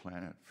the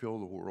planet, fill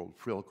the world,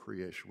 fill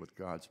creation with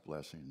God's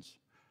blessings.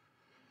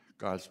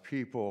 God's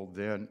people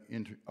then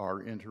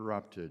are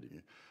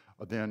interpreted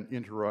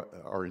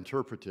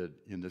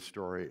in this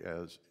story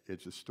as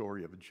it's a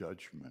story of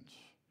judgment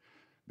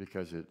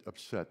because it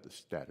upset the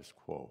status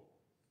quo.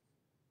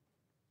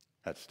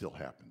 That still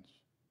happens.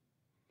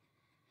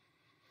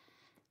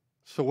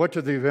 So what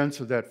do the events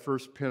of that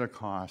first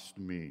Pentecost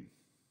mean?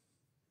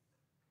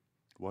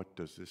 What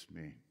does this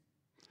mean?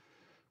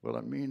 Well,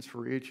 it means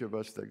for each of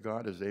us that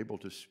God is able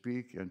to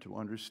speak and to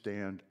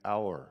understand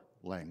our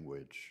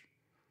language.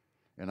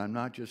 And I'm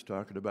not just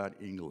talking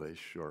about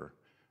English or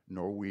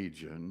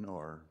Norwegian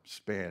or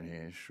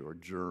Spanish or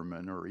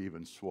German or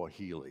even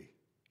Swahili.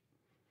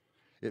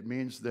 It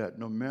means that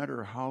no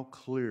matter how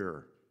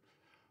clear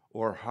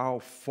or how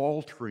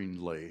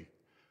falteringly,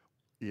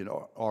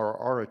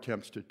 our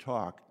attempts to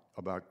talk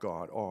about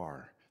God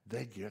are,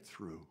 they get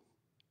through.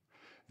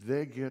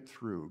 They get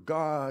through.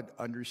 God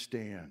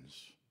understands.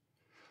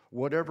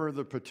 Whatever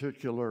the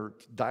particular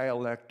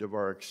dialect of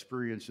our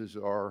experiences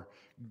are,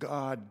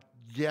 God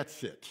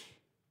gets it.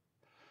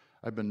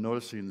 I've been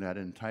noticing that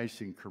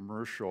enticing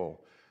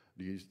commercial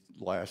these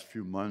last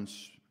few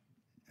months.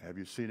 Have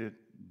you seen it?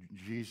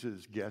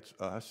 Jesus Gets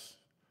Us.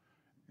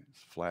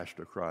 It's flashed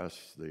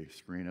across the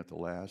screen at the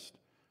last.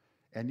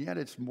 And yet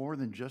it's more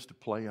than just a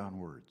play on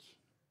words.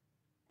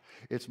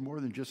 It's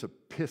more than just a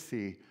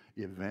pithy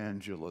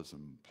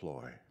evangelism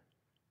ploy.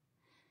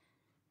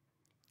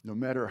 No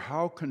matter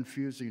how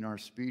confusing our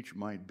speech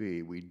might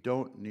be, we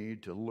don't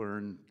need to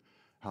learn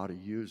how to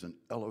use an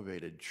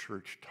elevated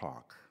church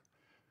talk.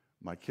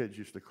 My kids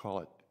used to call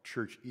it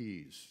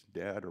church-ese.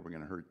 Dad, are we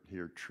going to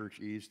hear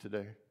church-ese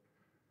today?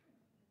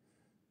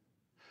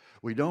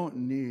 We don't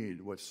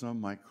need what some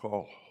might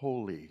call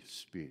holy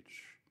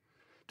speech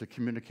to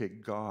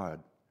communicate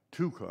God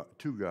to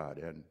God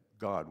and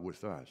God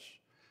with us.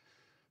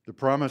 The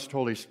promised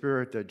Holy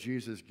Spirit that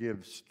Jesus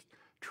gives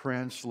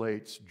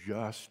translates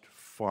just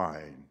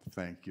fine.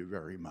 Thank you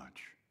very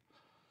much.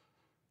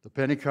 The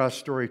Pentecost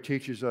story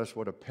teaches us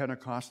what a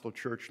Pentecostal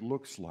church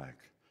looks like.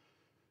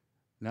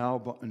 Now,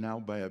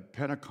 by a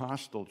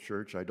Pentecostal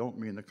church, I don't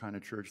mean the kind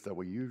of church that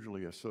we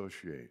usually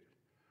associate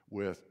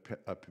with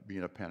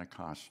being a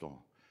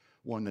Pentecostal,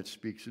 one that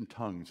speaks in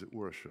tongues at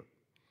worship.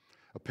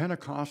 A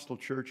Pentecostal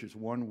church is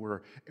one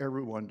where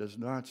everyone does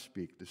not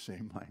speak the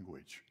same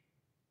language.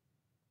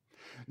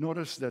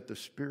 Notice that the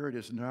Spirit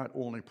is not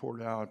only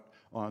poured out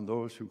on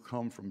those who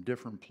come from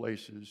different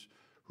places,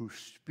 who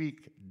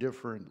speak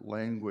different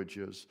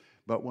languages,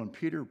 but when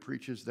Peter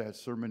preaches that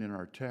sermon in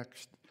our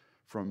text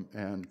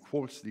and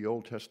quotes the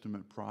Old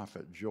Testament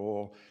prophet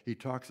Joel, he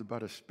talks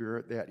about a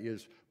Spirit that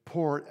is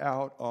poured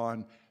out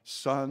on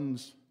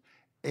sons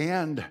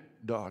and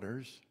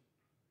daughters,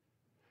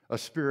 a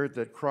Spirit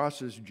that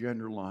crosses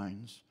gender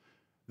lines,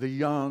 the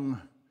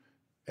young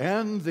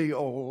and the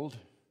old,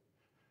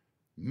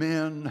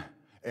 men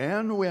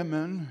and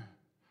women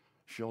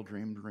shall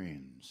dream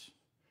dreams,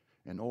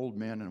 and old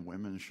men and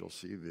women shall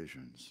see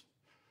visions.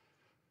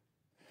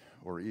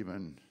 Or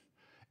even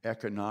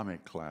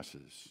economic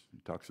classes. He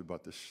talks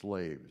about the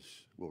slaves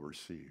will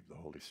receive the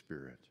Holy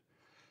Spirit.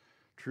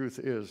 Truth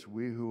is,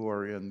 we who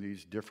are in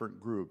these different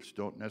groups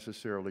don't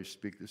necessarily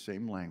speak the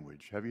same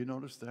language. Have you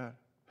noticed that?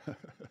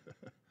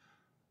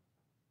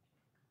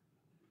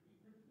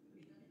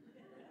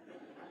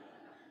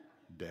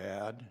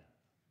 Dad,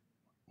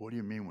 what do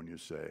you mean when you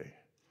say,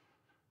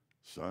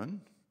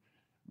 son,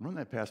 run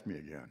that past me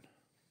again?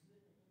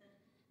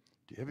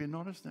 Have you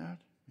noticed that?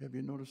 Have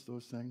you noticed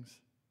those things?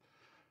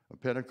 A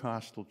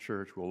Pentecostal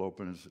church will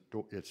open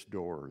its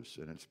doors,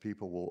 and its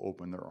people will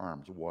open their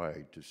arms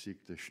wide to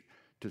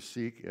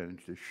seek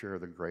and to share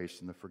the grace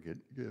and the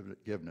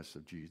forgiveness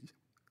of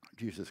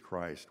Jesus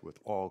Christ with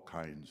all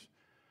kinds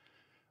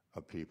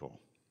of people,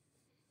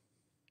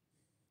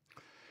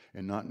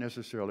 and not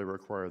necessarily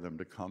require them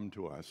to come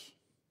to us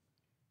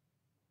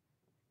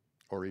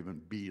or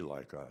even be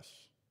like us.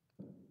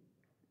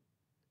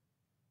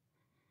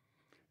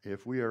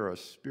 If we are a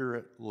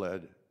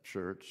Spirit-led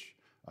church,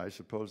 I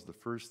suppose the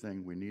first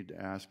thing we need to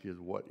ask is,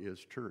 what is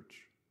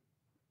church?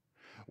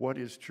 What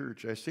is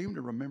church? I seem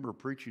to remember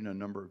preaching a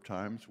number of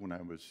times when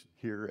I was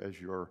here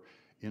as your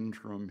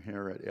interim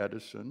here at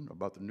Edison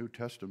about the New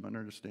Testament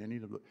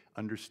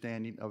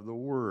understanding of the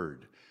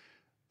word.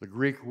 The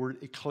Greek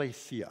word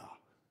ekklesia,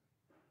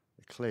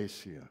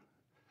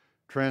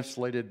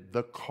 translated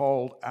the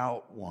called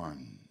out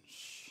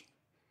ones.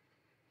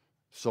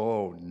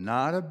 So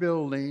not a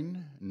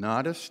building,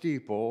 not a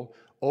steeple.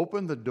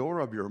 Open the door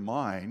of your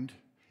mind.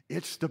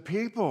 It's the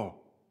people.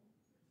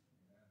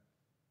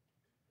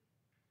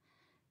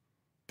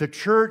 The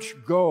church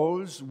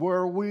goes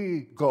where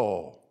we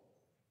go.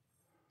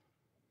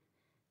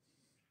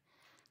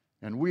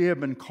 And we have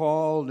been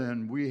called,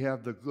 and we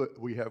have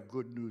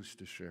good news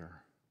to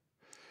share.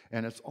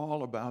 And it's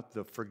all about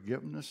the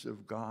forgiveness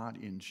of God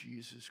in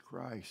Jesus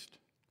Christ.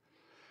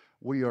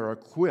 We are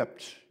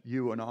equipped,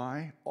 you and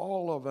I,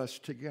 all of us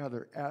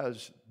together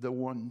as the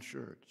one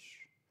church.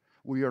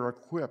 We are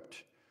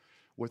equipped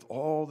with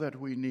all that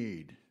we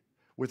need,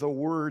 with a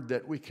word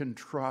that we can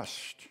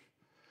trust.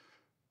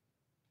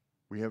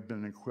 We have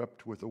been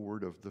equipped with the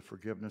word of the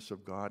forgiveness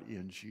of God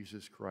in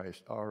Jesus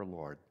Christ our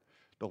Lord.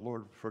 The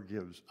Lord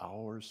forgives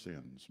our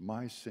sins,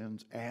 my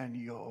sins and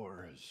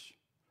yours.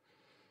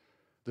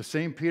 The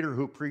same Peter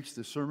who preached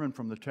the sermon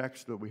from the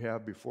text that we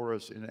have before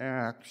us in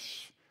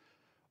Acts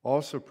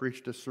also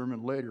preached a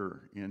sermon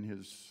later in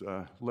his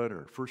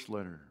first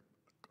letter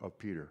of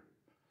Peter.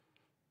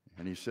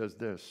 And he says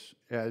this,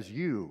 as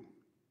you,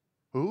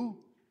 who?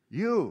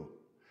 You.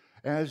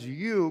 As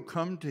you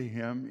come to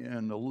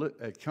him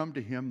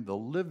the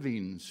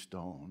living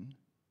stone,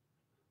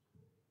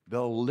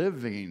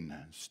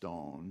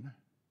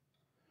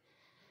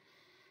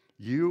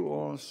 you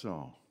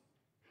also,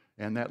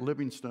 and that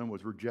living stone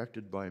was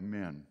rejected by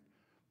men,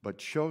 but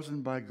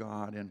chosen by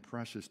God and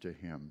precious to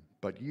him.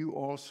 But you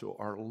also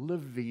are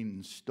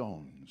living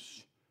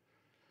stones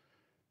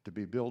to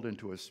be built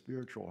into a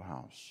spiritual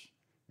house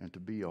and to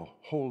be a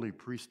holy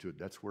priesthood.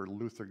 That's where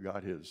Luther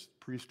got his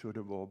priesthood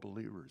of all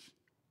believers.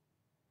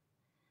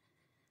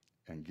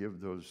 And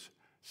give those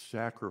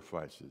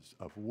sacrifices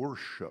of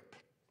worship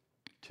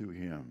to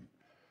him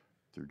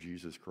through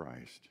Jesus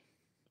Christ.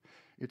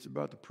 It's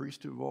about the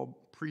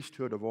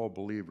priesthood of all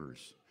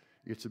believers.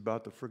 It's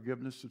about the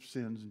forgiveness of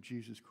sins in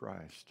Jesus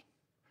Christ.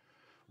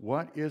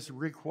 What is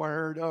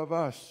required of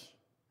us?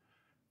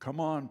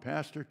 Come on,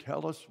 Pastor,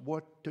 tell us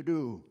what to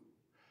do.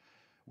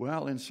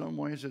 Well, in some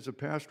ways, as a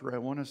pastor, I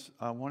want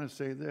to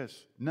say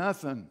this: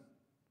 nothing.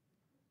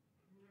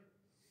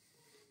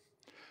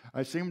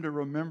 I seem to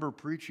remember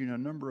preaching a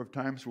number of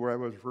times where I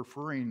was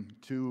referring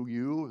to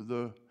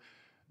you,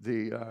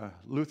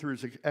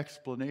 Luther's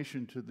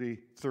explanation to the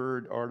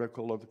third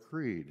article of the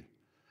Creed.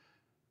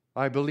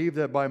 I believe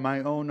that by my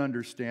own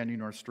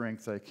understanding or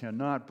strength I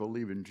cannot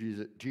believe in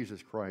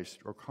Jesus Christ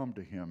or come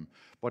to him,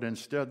 but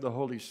instead the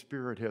Holy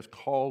Spirit has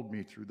called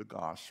me through the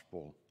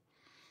gospel,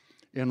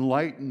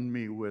 enlightened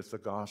me with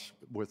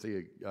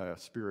the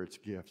Spirit's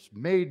gifts,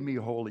 made me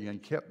holy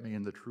and kept me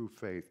in the true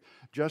faith,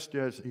 just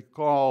as he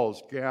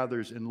calls,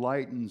 gathers,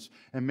 enlightens,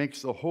 and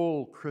makes the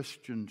whole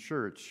Christian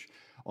church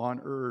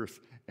on earth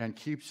and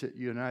keeps it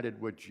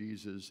united with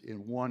Jesus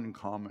in one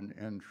common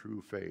and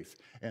true faith.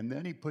 And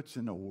then he puts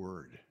in a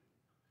word,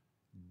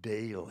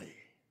 daily.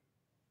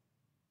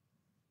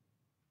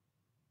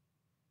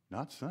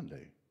 Not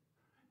Sunday,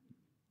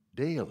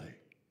 daily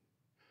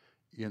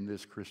in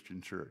this Christian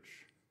church.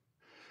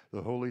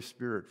 The Holy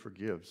Spirit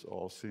forgives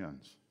all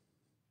sins,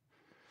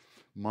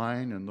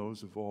 mine and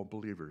those of all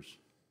believers.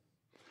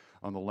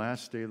 On the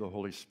last day, the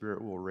Holy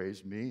Spirit will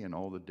raise me and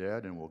all the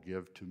dead and will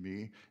give to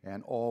me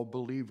and all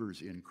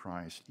believers in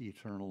Christ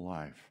eternal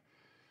life.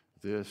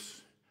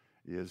 This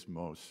is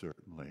most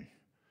certainly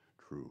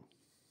true.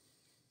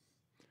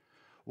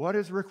 What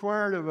is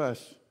required of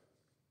us?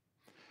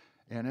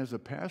 And as a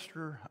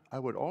pastor, I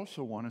would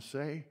also want to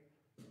say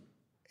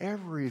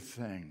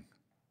everything.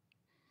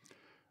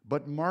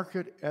 But mark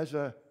it as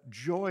a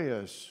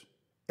joyous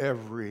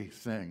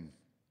everything,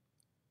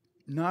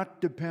 not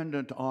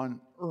dependent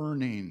on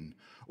earning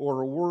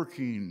or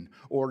working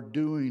or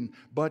doing,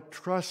 but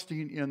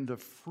trusting in the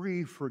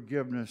free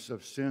forgiveness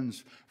of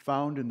sins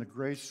found in the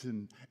grace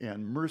and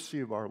mercy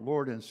of our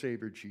Lord and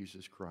Savior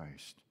Jesus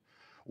Christ.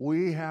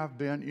 We have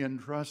been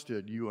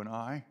entrusted, you and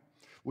I,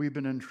 we've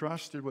been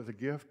entrusted with a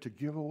gift to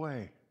give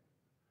away.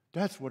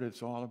 That's what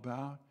it's all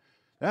about.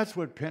 That's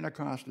what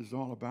Pentecost is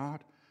all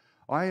about.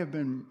 I have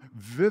been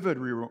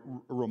vividly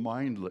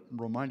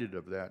reminded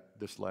of that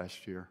this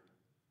last year.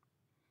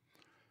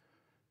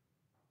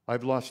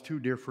 I've lost two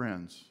dear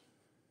friends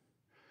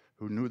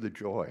who knew the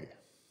joy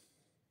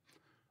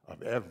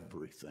of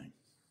everything.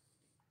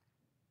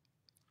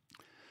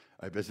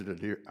 I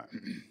visited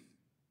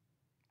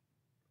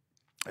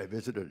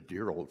a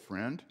dear old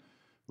friend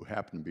who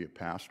happened to be a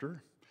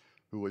pastor,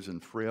 who was in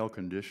frail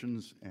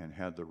conditions and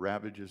had the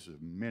ravages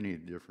of many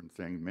different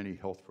things, many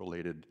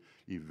health-related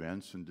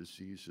events and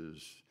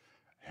diseases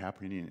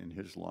happening in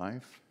his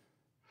life.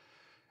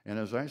 And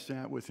as I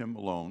sat with him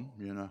alone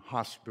in a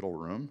hospital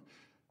room,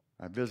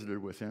 I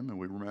visited with him and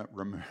we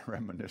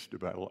reminisced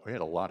about, we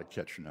had a lot of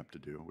catching up to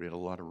do. We had a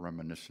lot of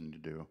reminiscing to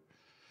do.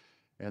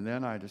 And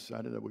then I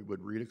decided that we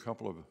would read a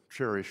couple of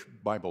cherished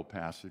Bible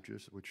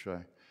passages, which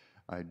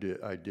I did,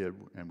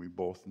 and we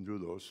both knew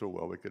those so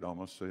well we could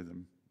almost say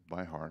them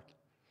by heart.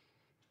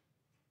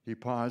 He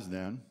paused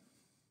then,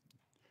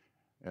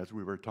 as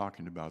we were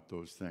talking about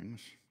those things,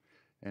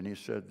 and he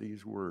said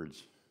these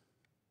words,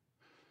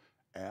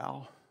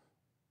 Al,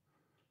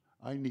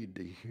 I need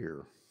to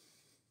hear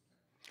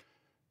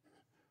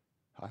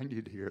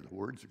the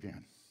words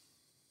again.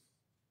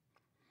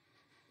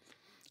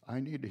 I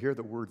need to hear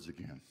the words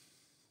again.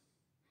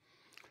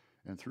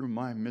 And through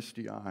my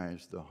misty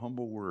eyes, the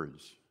humble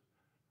words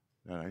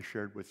that I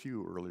shared with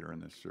you earlier in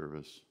this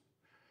service,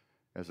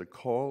 as a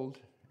called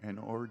and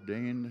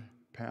ordained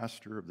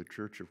pastor of the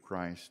Church of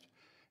Christ,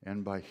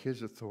 and by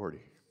his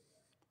authority,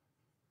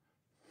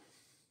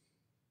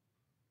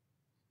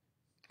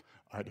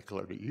 I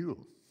declare to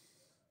you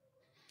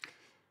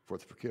for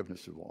the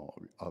forgiveness of all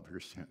of your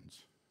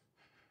sins.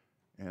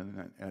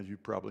 And as you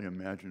probably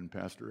imagine,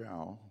 Pastor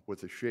Al,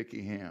 with a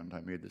shaky hand,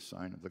 I made the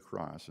sign of the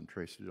cross and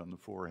traced it on the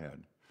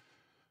forehead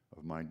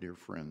of my dear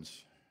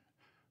friend's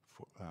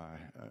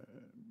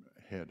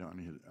head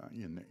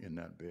in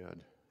that bed.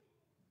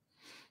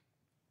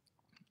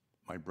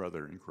 My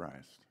brother in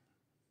Christ.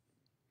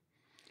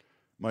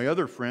 My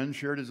other friend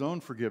shared his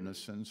own forgiveness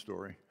sin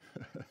story.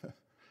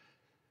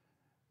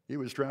 He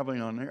was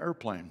traveling on an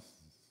airplane,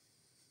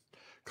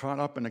 caught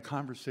up in a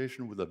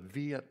conversation with a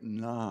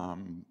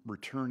Vietnam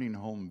returning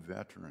home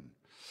veteran.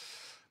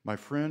 My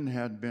friend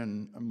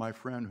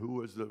who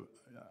was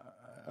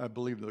I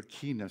believe the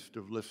keenest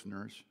of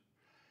listeners,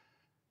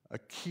 a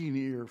keen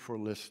ear for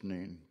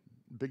listening,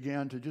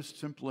 began to just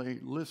simply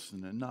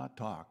listen and not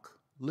talk.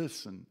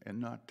 Listen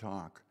and not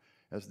talk.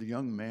 As the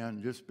young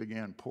man just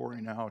began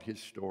pouring out his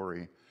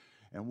story.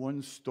 And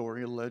one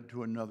story led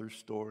to another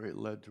story,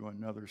 led to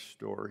another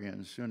story,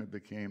 and soon it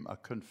became a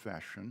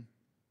confession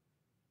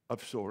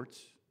of sorts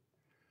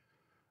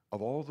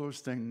of all those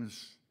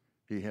things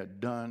he had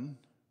done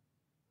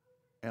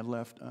and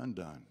left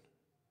undone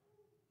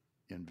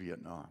in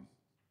Vietnam,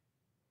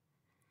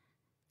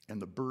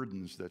 and the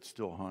burdens that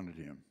still haunted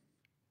him.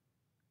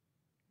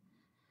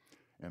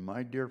 And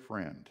my dear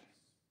friend,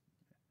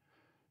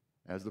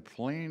 as the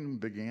plane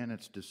began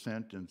its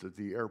descent into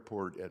the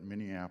airport at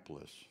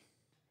Minneapolis,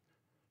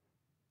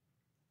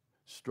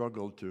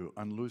 struggled to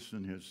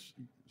unloosen his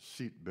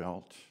seat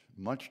belt,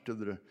 much to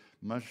the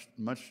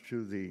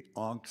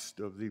angst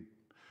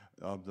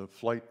of the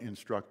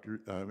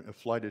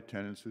flight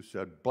attendants who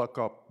said,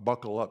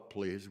 "Buckle up,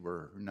 please.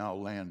 We're now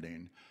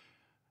landing."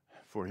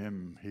 For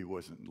him, he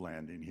wasn't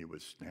landing; he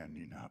was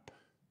standing up.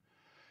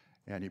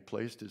 And he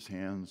placed his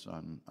hands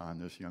on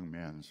this young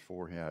man's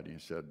forehead. He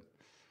said,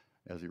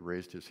 as he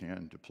raised his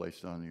hand to place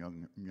it on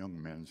the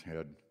young man's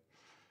head,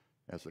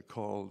 as a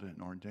called and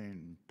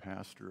ordained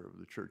pastor of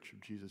the Church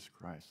of Jesus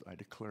Christ, I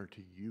declare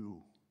to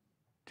you,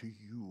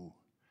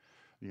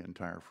 the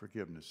entire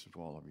forgiveness of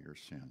all of your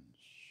sins.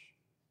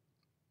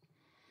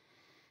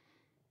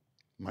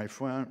 My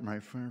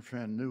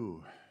friend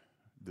knew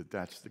that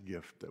that's the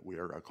gift that we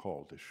are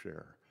called to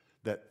share,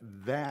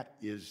 that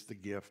is the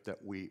gift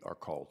that we are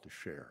called to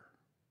share.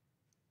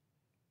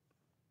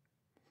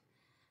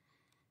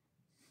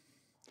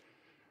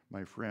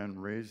 My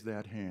friend raised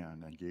that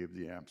hand and gave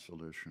the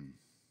absolution.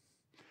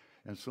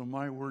 And so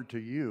my word to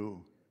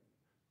you,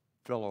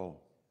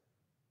 fellow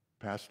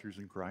pastors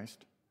in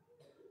Christ,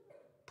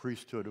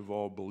 priesthood of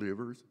all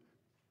believers,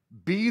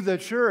 be the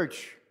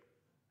church.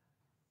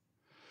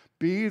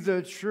 Be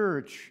the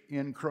church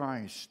in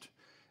Christ,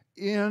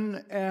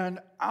 in and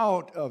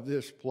out of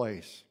this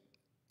place.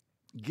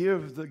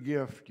 Give the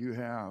gift you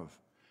have.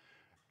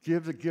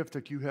 Give the gift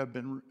that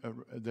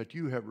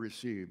you have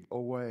received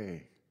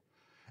away.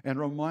 And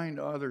remind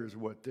others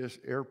what this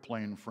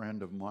airplane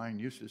friend of mine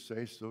used to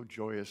say so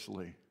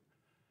joyously.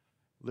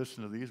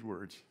 Listen to these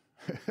words.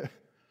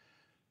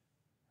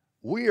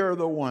 We are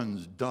the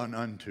ones done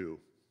unto.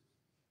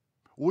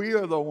 We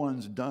are the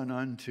ones done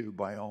unto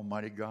by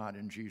Almighty God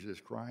in Jesus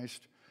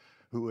Christ,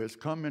 who has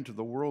come into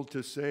the world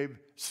to save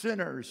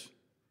sinners,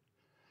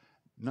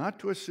 not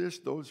to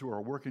assist those who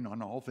are working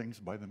on all things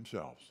by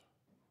themselves.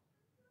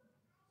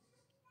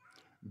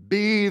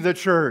 Be the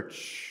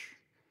church.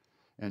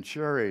 And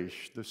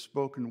cherish the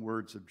spoken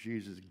words of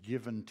Jesus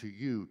given to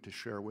you to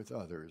share with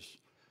others,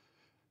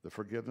 the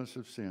forgiveness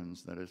of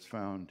sins that is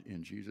found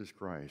in Jesus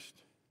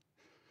Christ,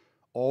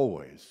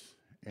 always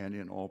and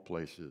in all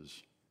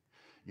places.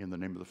 In the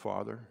name of the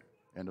Father,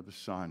 and of the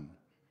Son,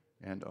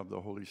 and of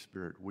the Holy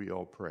Spirit, we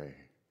all pray.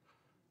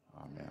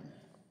 Amen.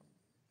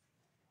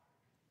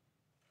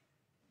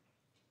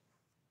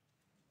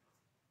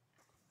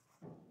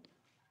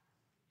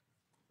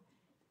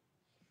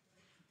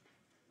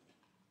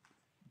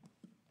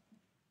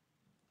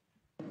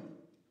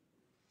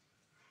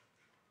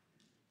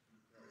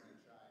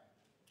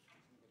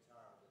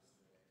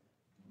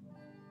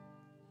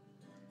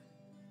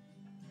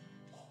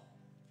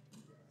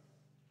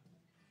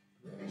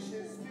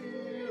 Gracious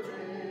Spirit,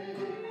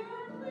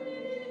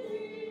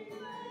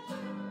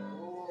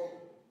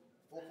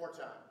 full four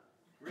time.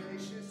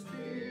 Gracious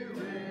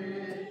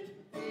Spirit,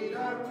 feed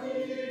our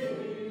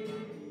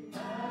pleading,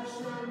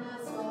 passion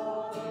us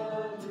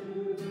follow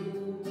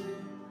you.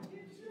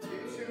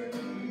 If you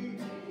need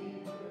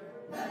me,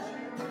 as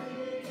you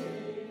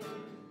need,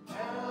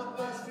 help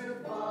us to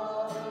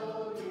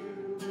follow you.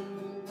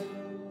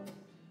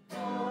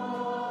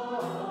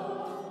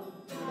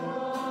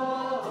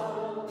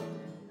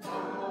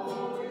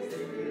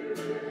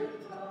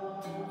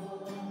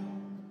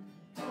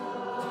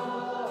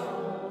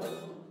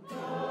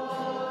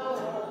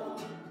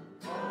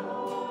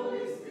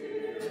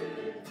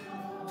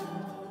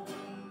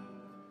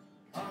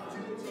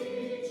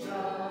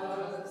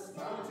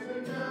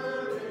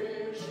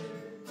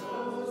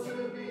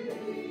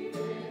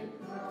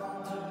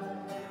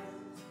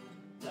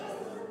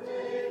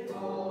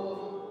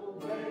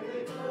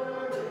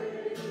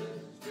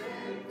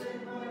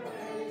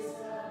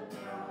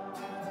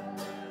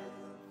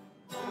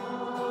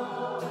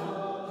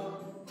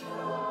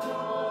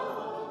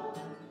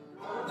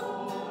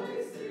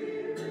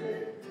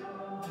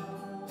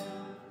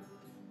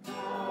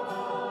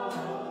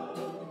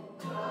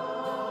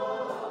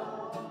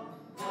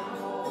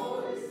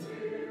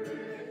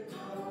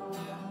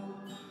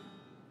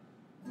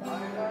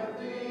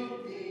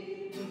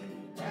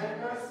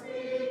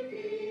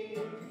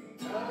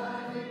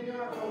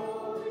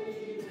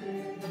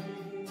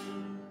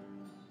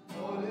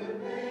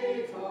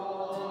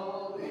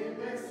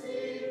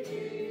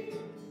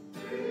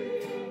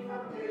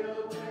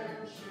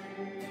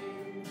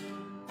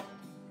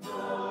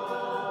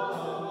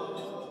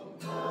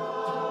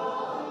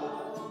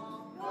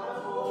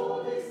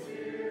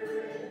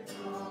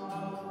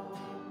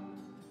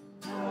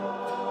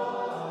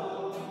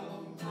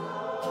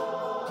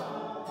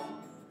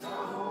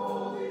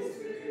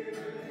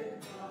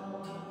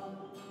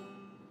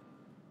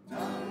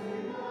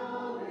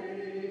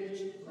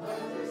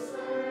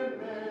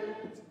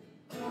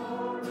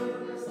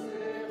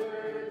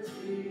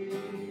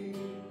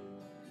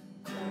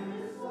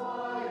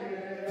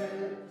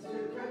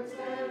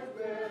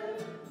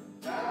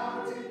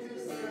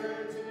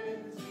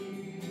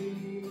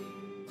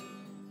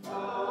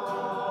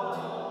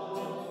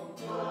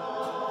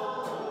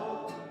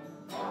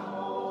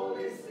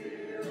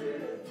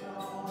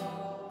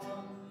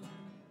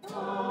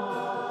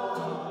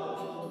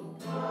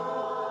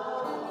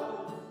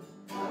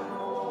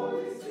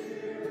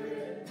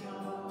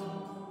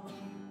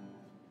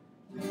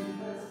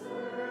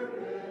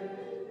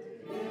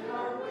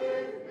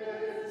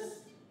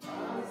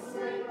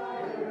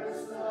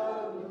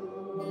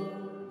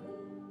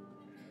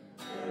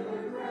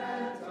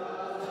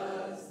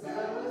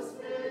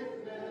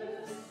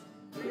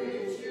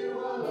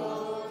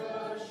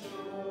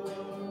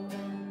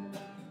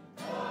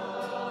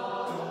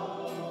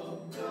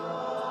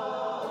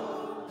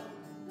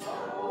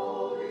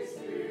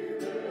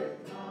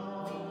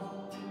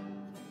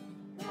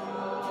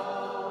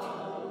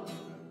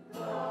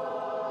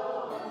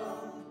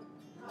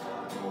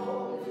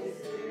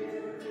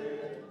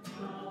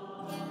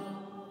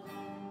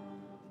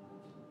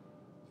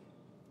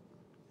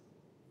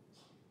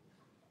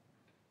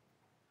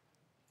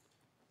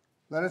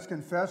 Let us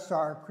confess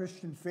our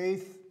Christian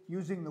faith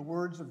using the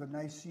words of the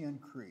Nicene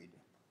Creed.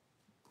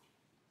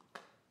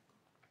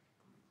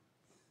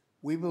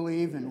 We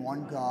believe in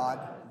one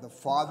God, the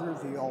Father,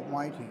 the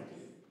Almighty,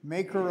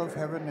 maker of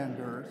heaven and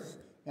earth,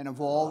 and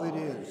of all that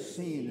is,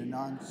 seen and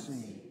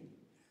unseen.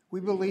 We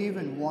believe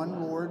in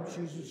one Lord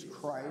Jesus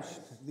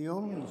Christ, the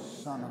only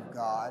Son of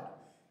God,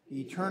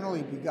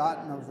 eternally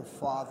begotten of the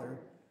Father,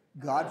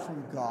 God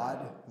from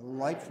God,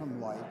 light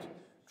from light,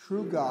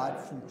 true God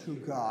from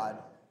true God,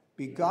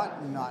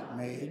 begotten, not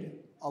made,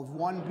 of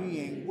one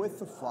being with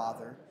the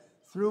Father.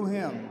 Through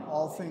him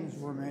all things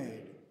were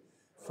made.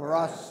 For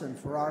us and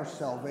for our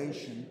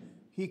salvation,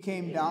 he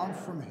came down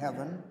from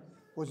heaven,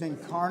 was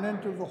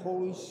incarnate of the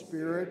Holy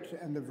Spirit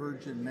and the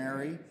Virgin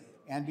Mary,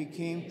 and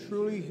became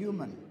truly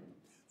human.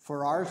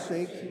 For our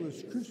sake he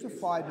was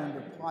crucified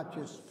under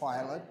Pontius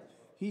Pilate.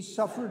 He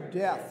suffered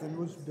death and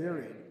was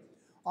buried.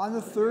 On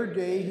the third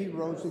day he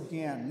rose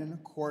again in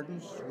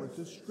accordance with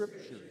the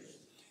Scriptures.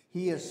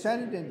 He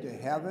ascended into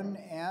heaven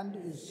and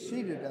is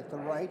seated at the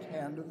right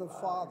hand of the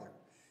Father.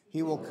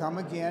 He will come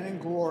again in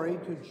glory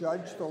to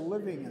judge the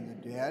living and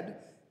the dead,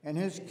 and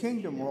his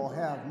kingdom will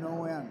have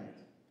no end.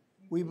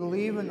 We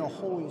believe in the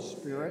Holy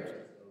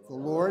Spirit, the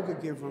Lord, the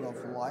giver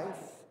of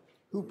life,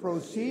 who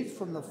proceeds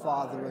from the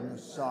Father and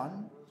the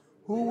Son,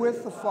 who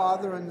with the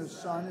Father and the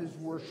Son is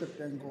worshiped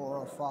and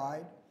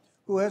glorified,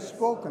 who has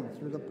spoken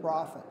through the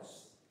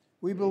prophets.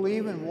 We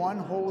believe in one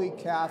holy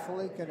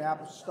Catholic and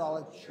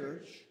apostolic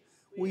church.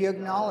 We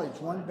acknowledge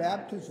one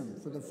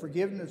baptism for the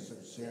forgiveness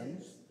of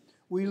sins.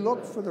 We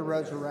look for the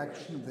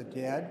resurrection of the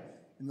dead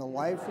and the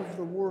life of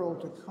the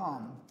world to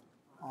come.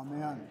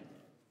 Amen.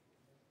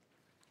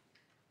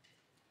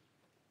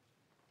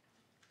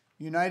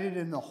 United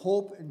in the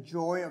hope and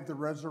joy of the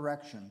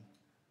resurrection,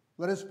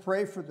 let us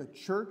pray for the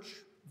church,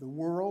 the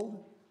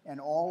world, and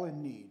all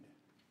in need.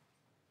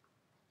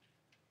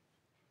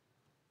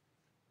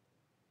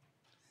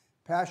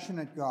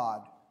 Passionate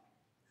God,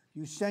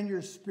 you send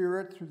your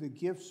Spirit through the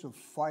gifts of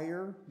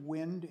fire,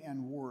 wind,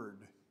 and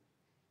word.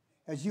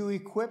 As you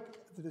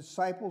equip the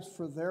disciples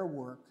for their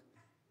work,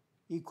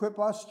 equip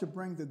us to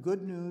bring the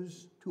good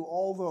news to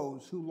all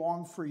those who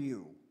long for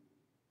you.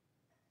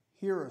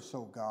 Hear us,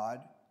 O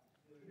God.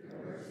 Your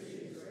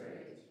mercy is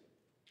great.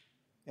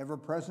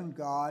 Ever-present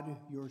God,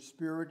 your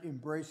Spirit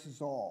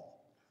embraces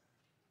all.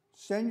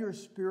 Send your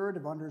Spirit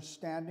of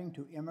understanding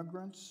to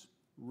immigrants,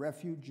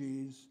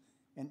 refugees,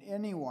 and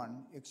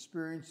anyone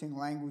experiencing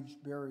language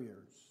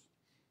barriers.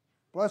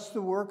 Bless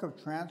the work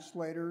of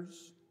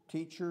translators,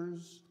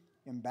 teachers,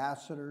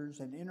 ambassadors,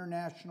 and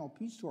international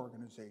peace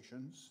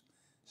organizations.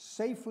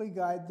 Safely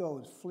guide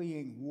those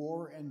fleeing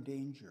war and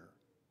danger.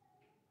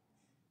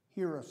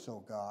 Hear us,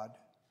 O God.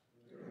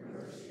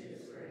 Your mercy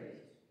is great.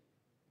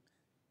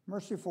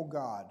 Merciful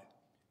God,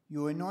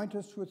 you anoint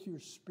us with your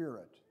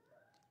Spirit.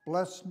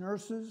 Bless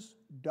nurses,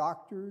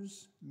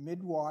 doctors,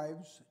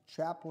 midwives,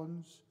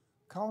 chaplains,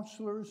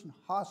 counselors, and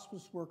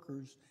hospice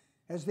workers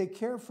as they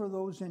care for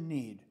those in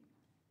need.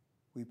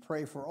 We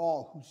pray for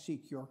all who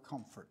seek your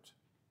comfort.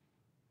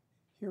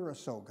 Hear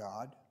us, O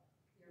God.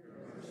 Your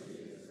mercy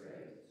is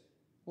great.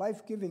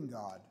 Life-giving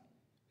God,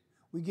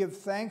 we give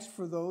thanks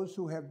for those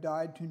who have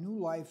died to new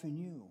life in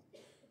you.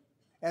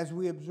 As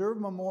we observe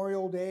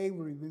Memorial Day,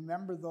 we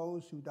remember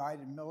those who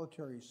died in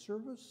military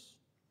service.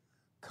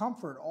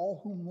 Comfort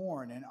all who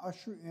mourn and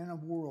usher in a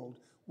world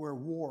where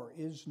war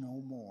is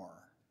no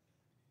more.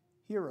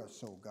 Hear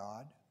us, O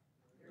God.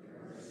 Your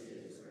mercy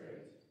is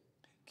great.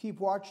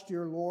 Keep watch,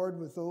 dear Lord,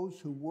 with those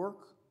who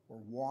work or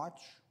watch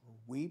or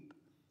weep,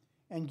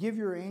 and give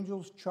your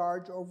angels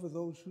charge over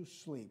those who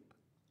sleep.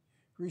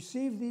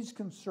 Receive these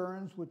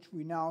concerns which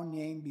we now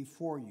name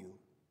before you.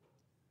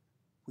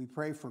 We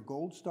pray for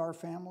Gold Star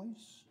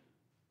families.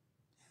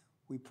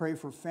 We pray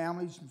for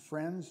families and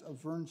friends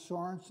of Vern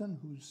Sorensen,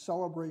 whose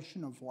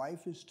celebration of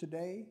life is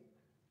today.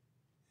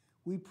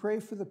 We pray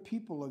for the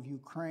people of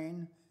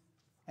Ukraine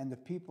and the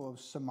people of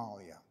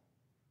Somalia.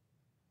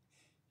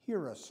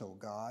 Hear us, O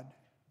God.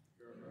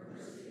 Your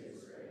mercy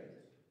is great.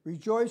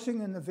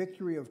 Rejoicing in the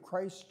victory of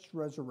Christ's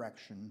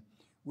resurrection,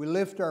 we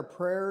lift our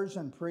prayers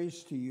and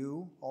praise to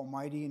you,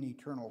 Almighty and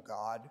eternal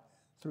God,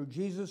 through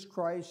Jesus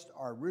Christ,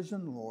 our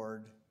risen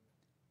Lord.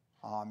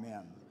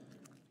 Amen.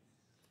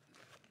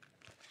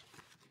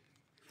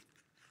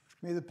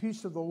 May the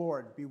peace of the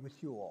Lord be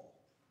with you all.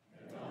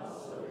 And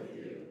also with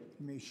you.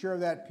 You may share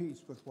that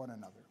peace with one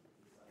another.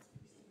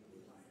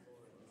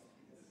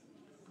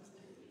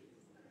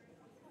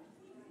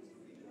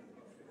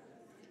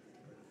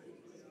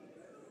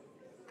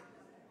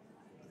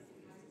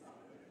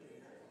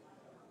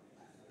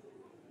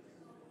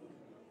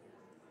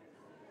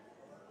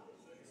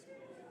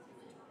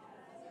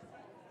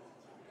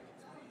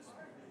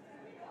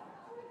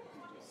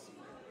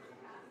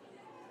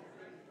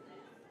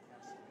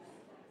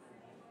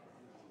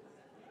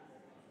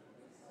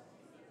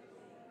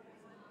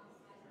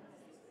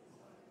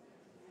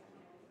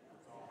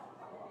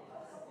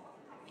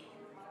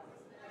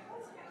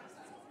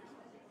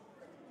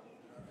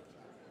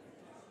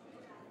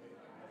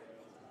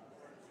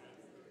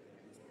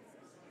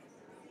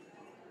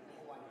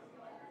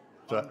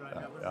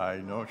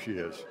 I know she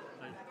is.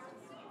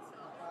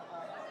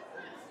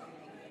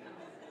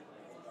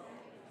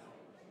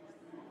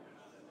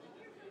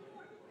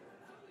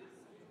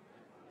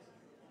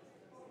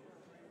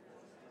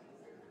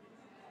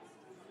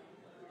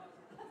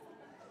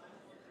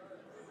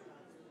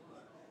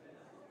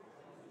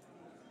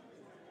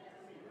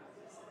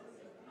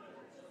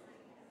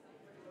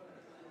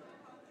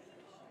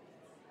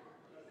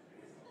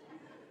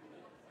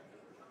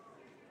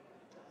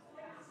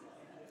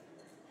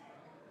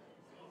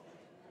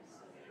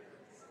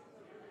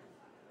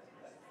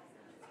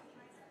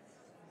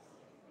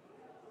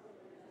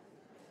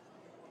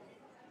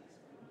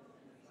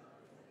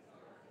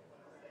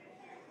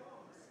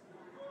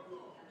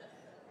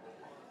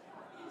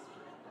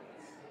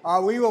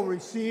 We will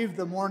receive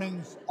the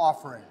morning's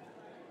offering.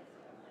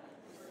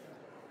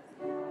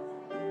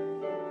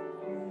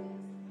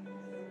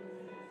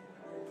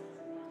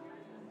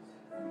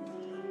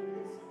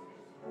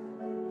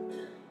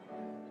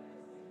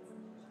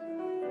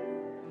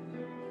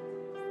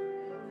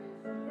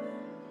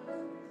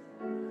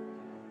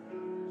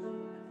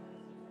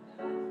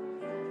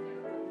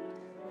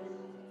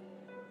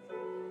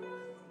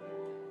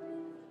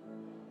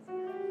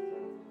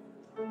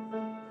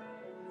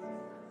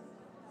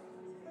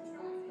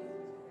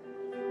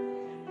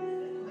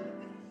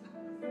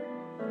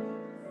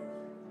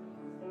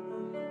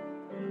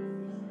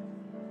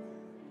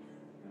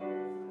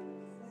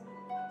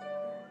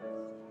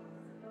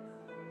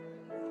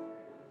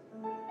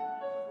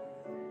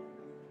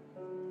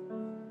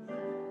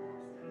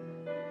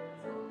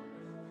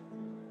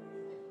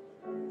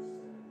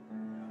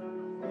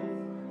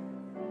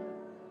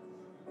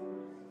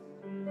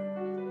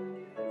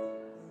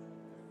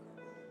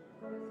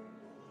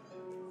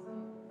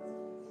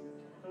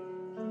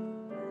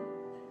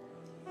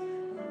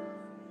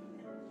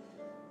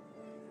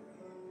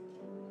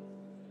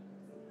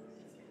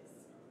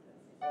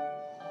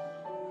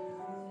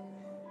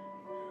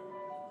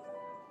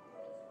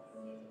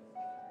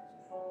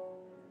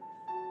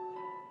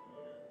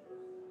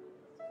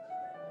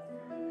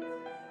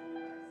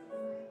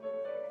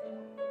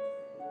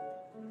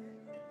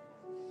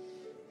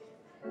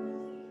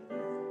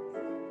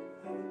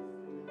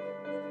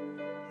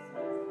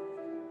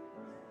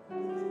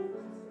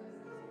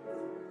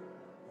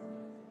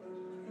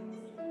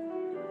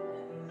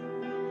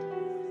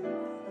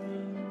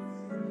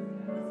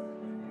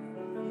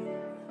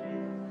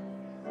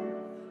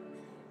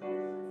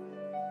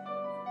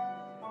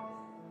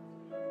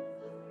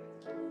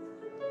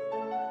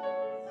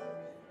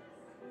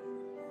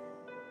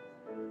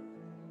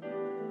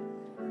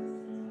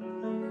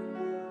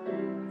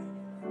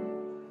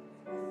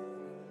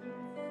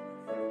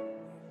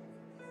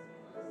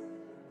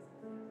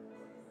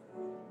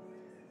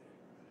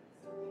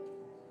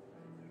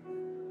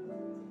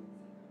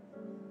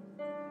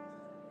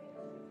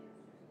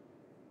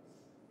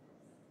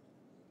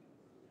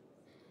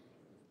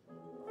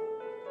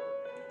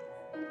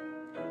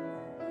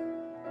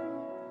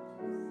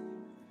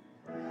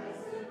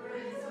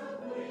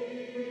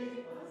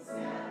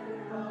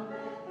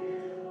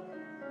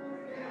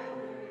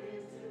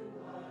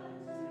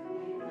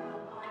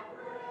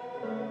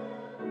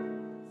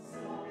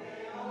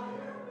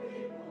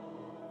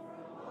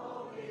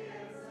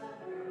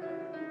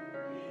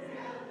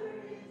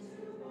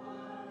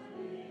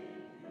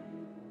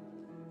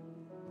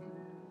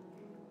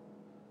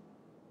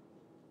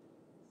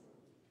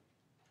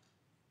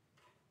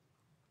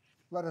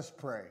 Let us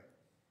pray.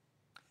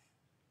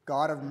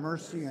 God of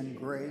mercy and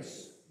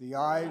grace, the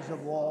eyes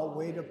of all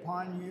wait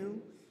upon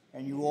you,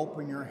 and you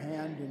open your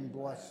hand in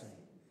blessing.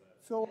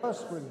 Fill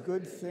us with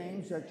good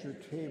things at your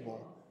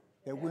table,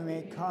 that we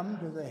may come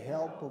to the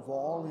help of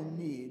all in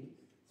need,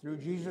 through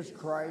Jesus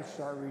Christ,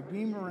 our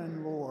Redeemer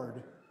and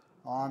Lord.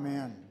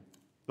 Amen.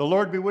 The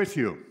Lord be with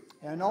you.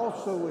 And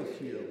also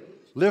with you.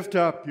 Lift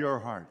up your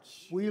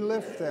hearts. We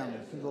lift them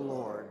to the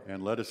Lord.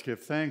 And let us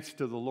give thanks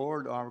to the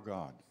Lord our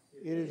God.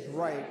 It is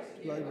right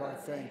to give our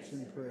thanks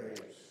and praise.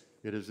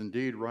 It is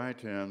indeed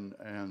right and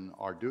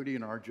our duty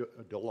and our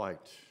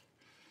delight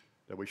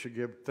that we should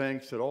give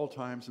thanks at all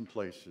times and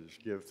places.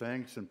 Give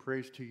thanks and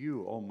praise to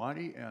you,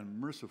 Almighty and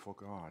merciful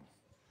God,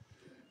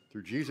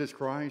 through Jesus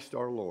Christ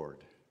our Lord.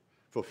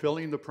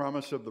 Fulfilling the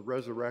promise of the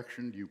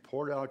resurrection, you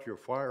poured out your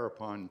fire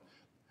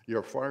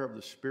of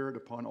the Spirit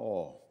upon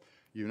all,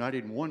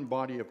 uniting one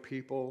body of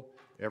people,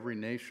 every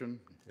nation,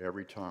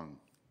 every tongue.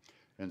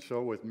 And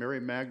so with Mary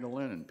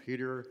Magdalene and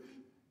Peter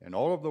and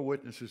all of the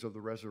witnesses of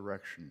the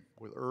resurrection,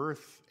 with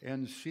earth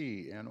and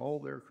sea and all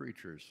their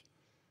creatures,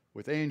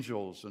 with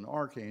angels and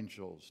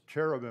archangels,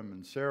 cherubim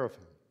and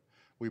seraphim,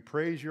 we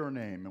praise your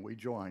name and we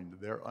join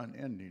their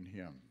unending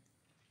hymn.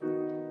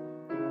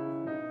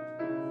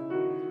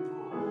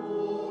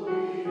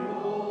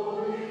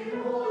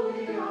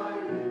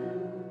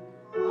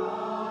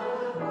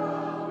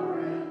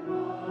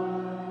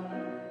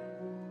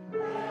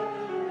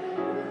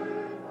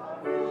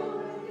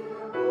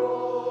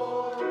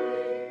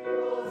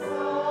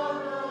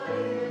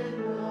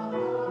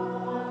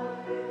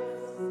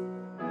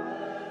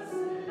 Blessed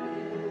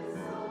is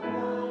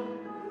the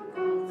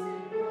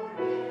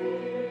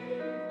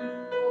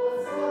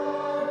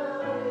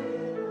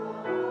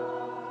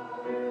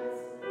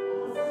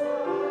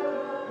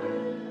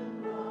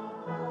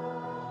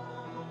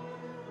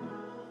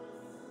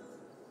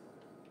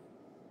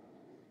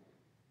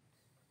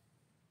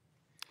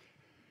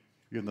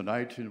In the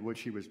night in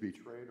which he was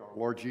betrayed, our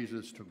Lord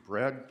Jesus took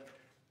bread.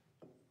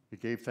 He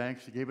gave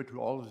thanks. He gave it to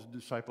all his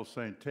disciples,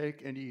 saying,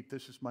 "Take and eat.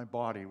 This is my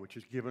body, which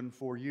is given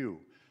for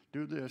you.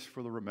 Do this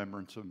for the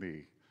remembrance of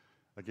me."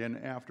 Again,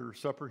 after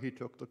supper, he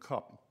took the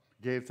cup,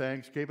 gave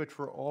thanks, gave it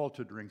for all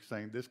to drink,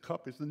 saying, "This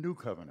cup is the new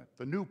covenant,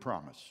 the new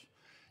promise,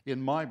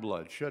 in my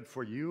blood, shed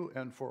for you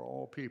and for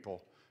all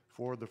people,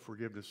 for the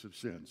forgiveness of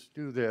sins.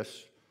 Do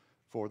this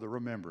for the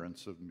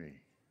remembrance of me."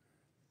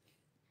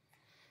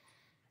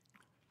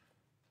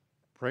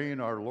 Praying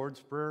our Lord's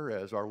Prayer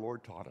as our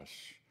Lord taught us.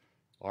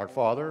 Our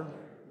Father,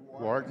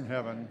 who art in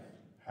heaven,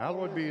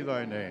 hallowed be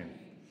thy name.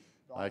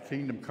 Thy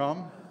kingdom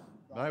come,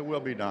 thy will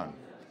be done,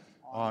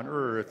 on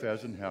earth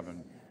as in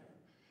heaven.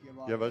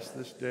 Give us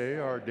this day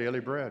our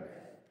daily bread,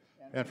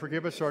 and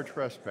forgive us our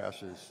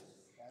trespasses,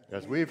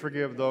 as we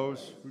forgive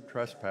those who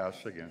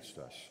trespass against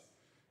us.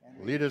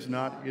 Lead us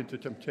not into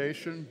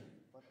temptation,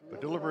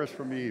 but deliver us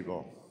from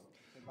evil.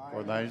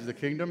 For thine is the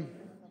kingdom,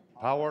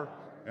 power,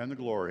 and the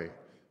glory,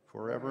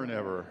 forever and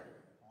ever.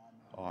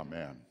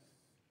 Amen.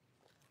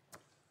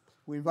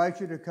 We invite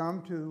you to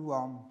come to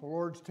the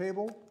Lord's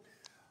table.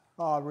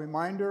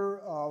 Reminder,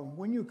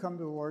 when you come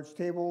to the Lord's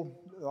table,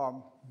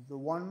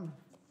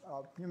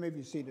 you may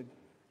be seated.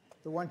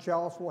 The one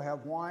chalice will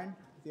have wine,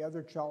 the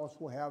other chalice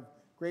will have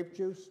grape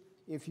juice.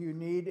 If you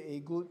need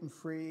a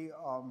gluten-free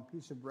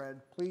piece of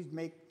bread, please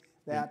make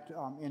that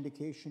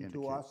indication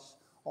to us.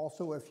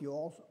 Also, if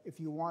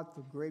you want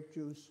the grape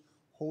juice,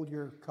 hold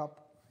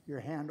your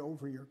hand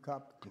over your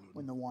cup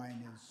when the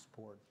wine is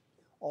poured.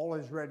 All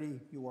is ready.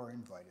 You are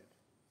invited.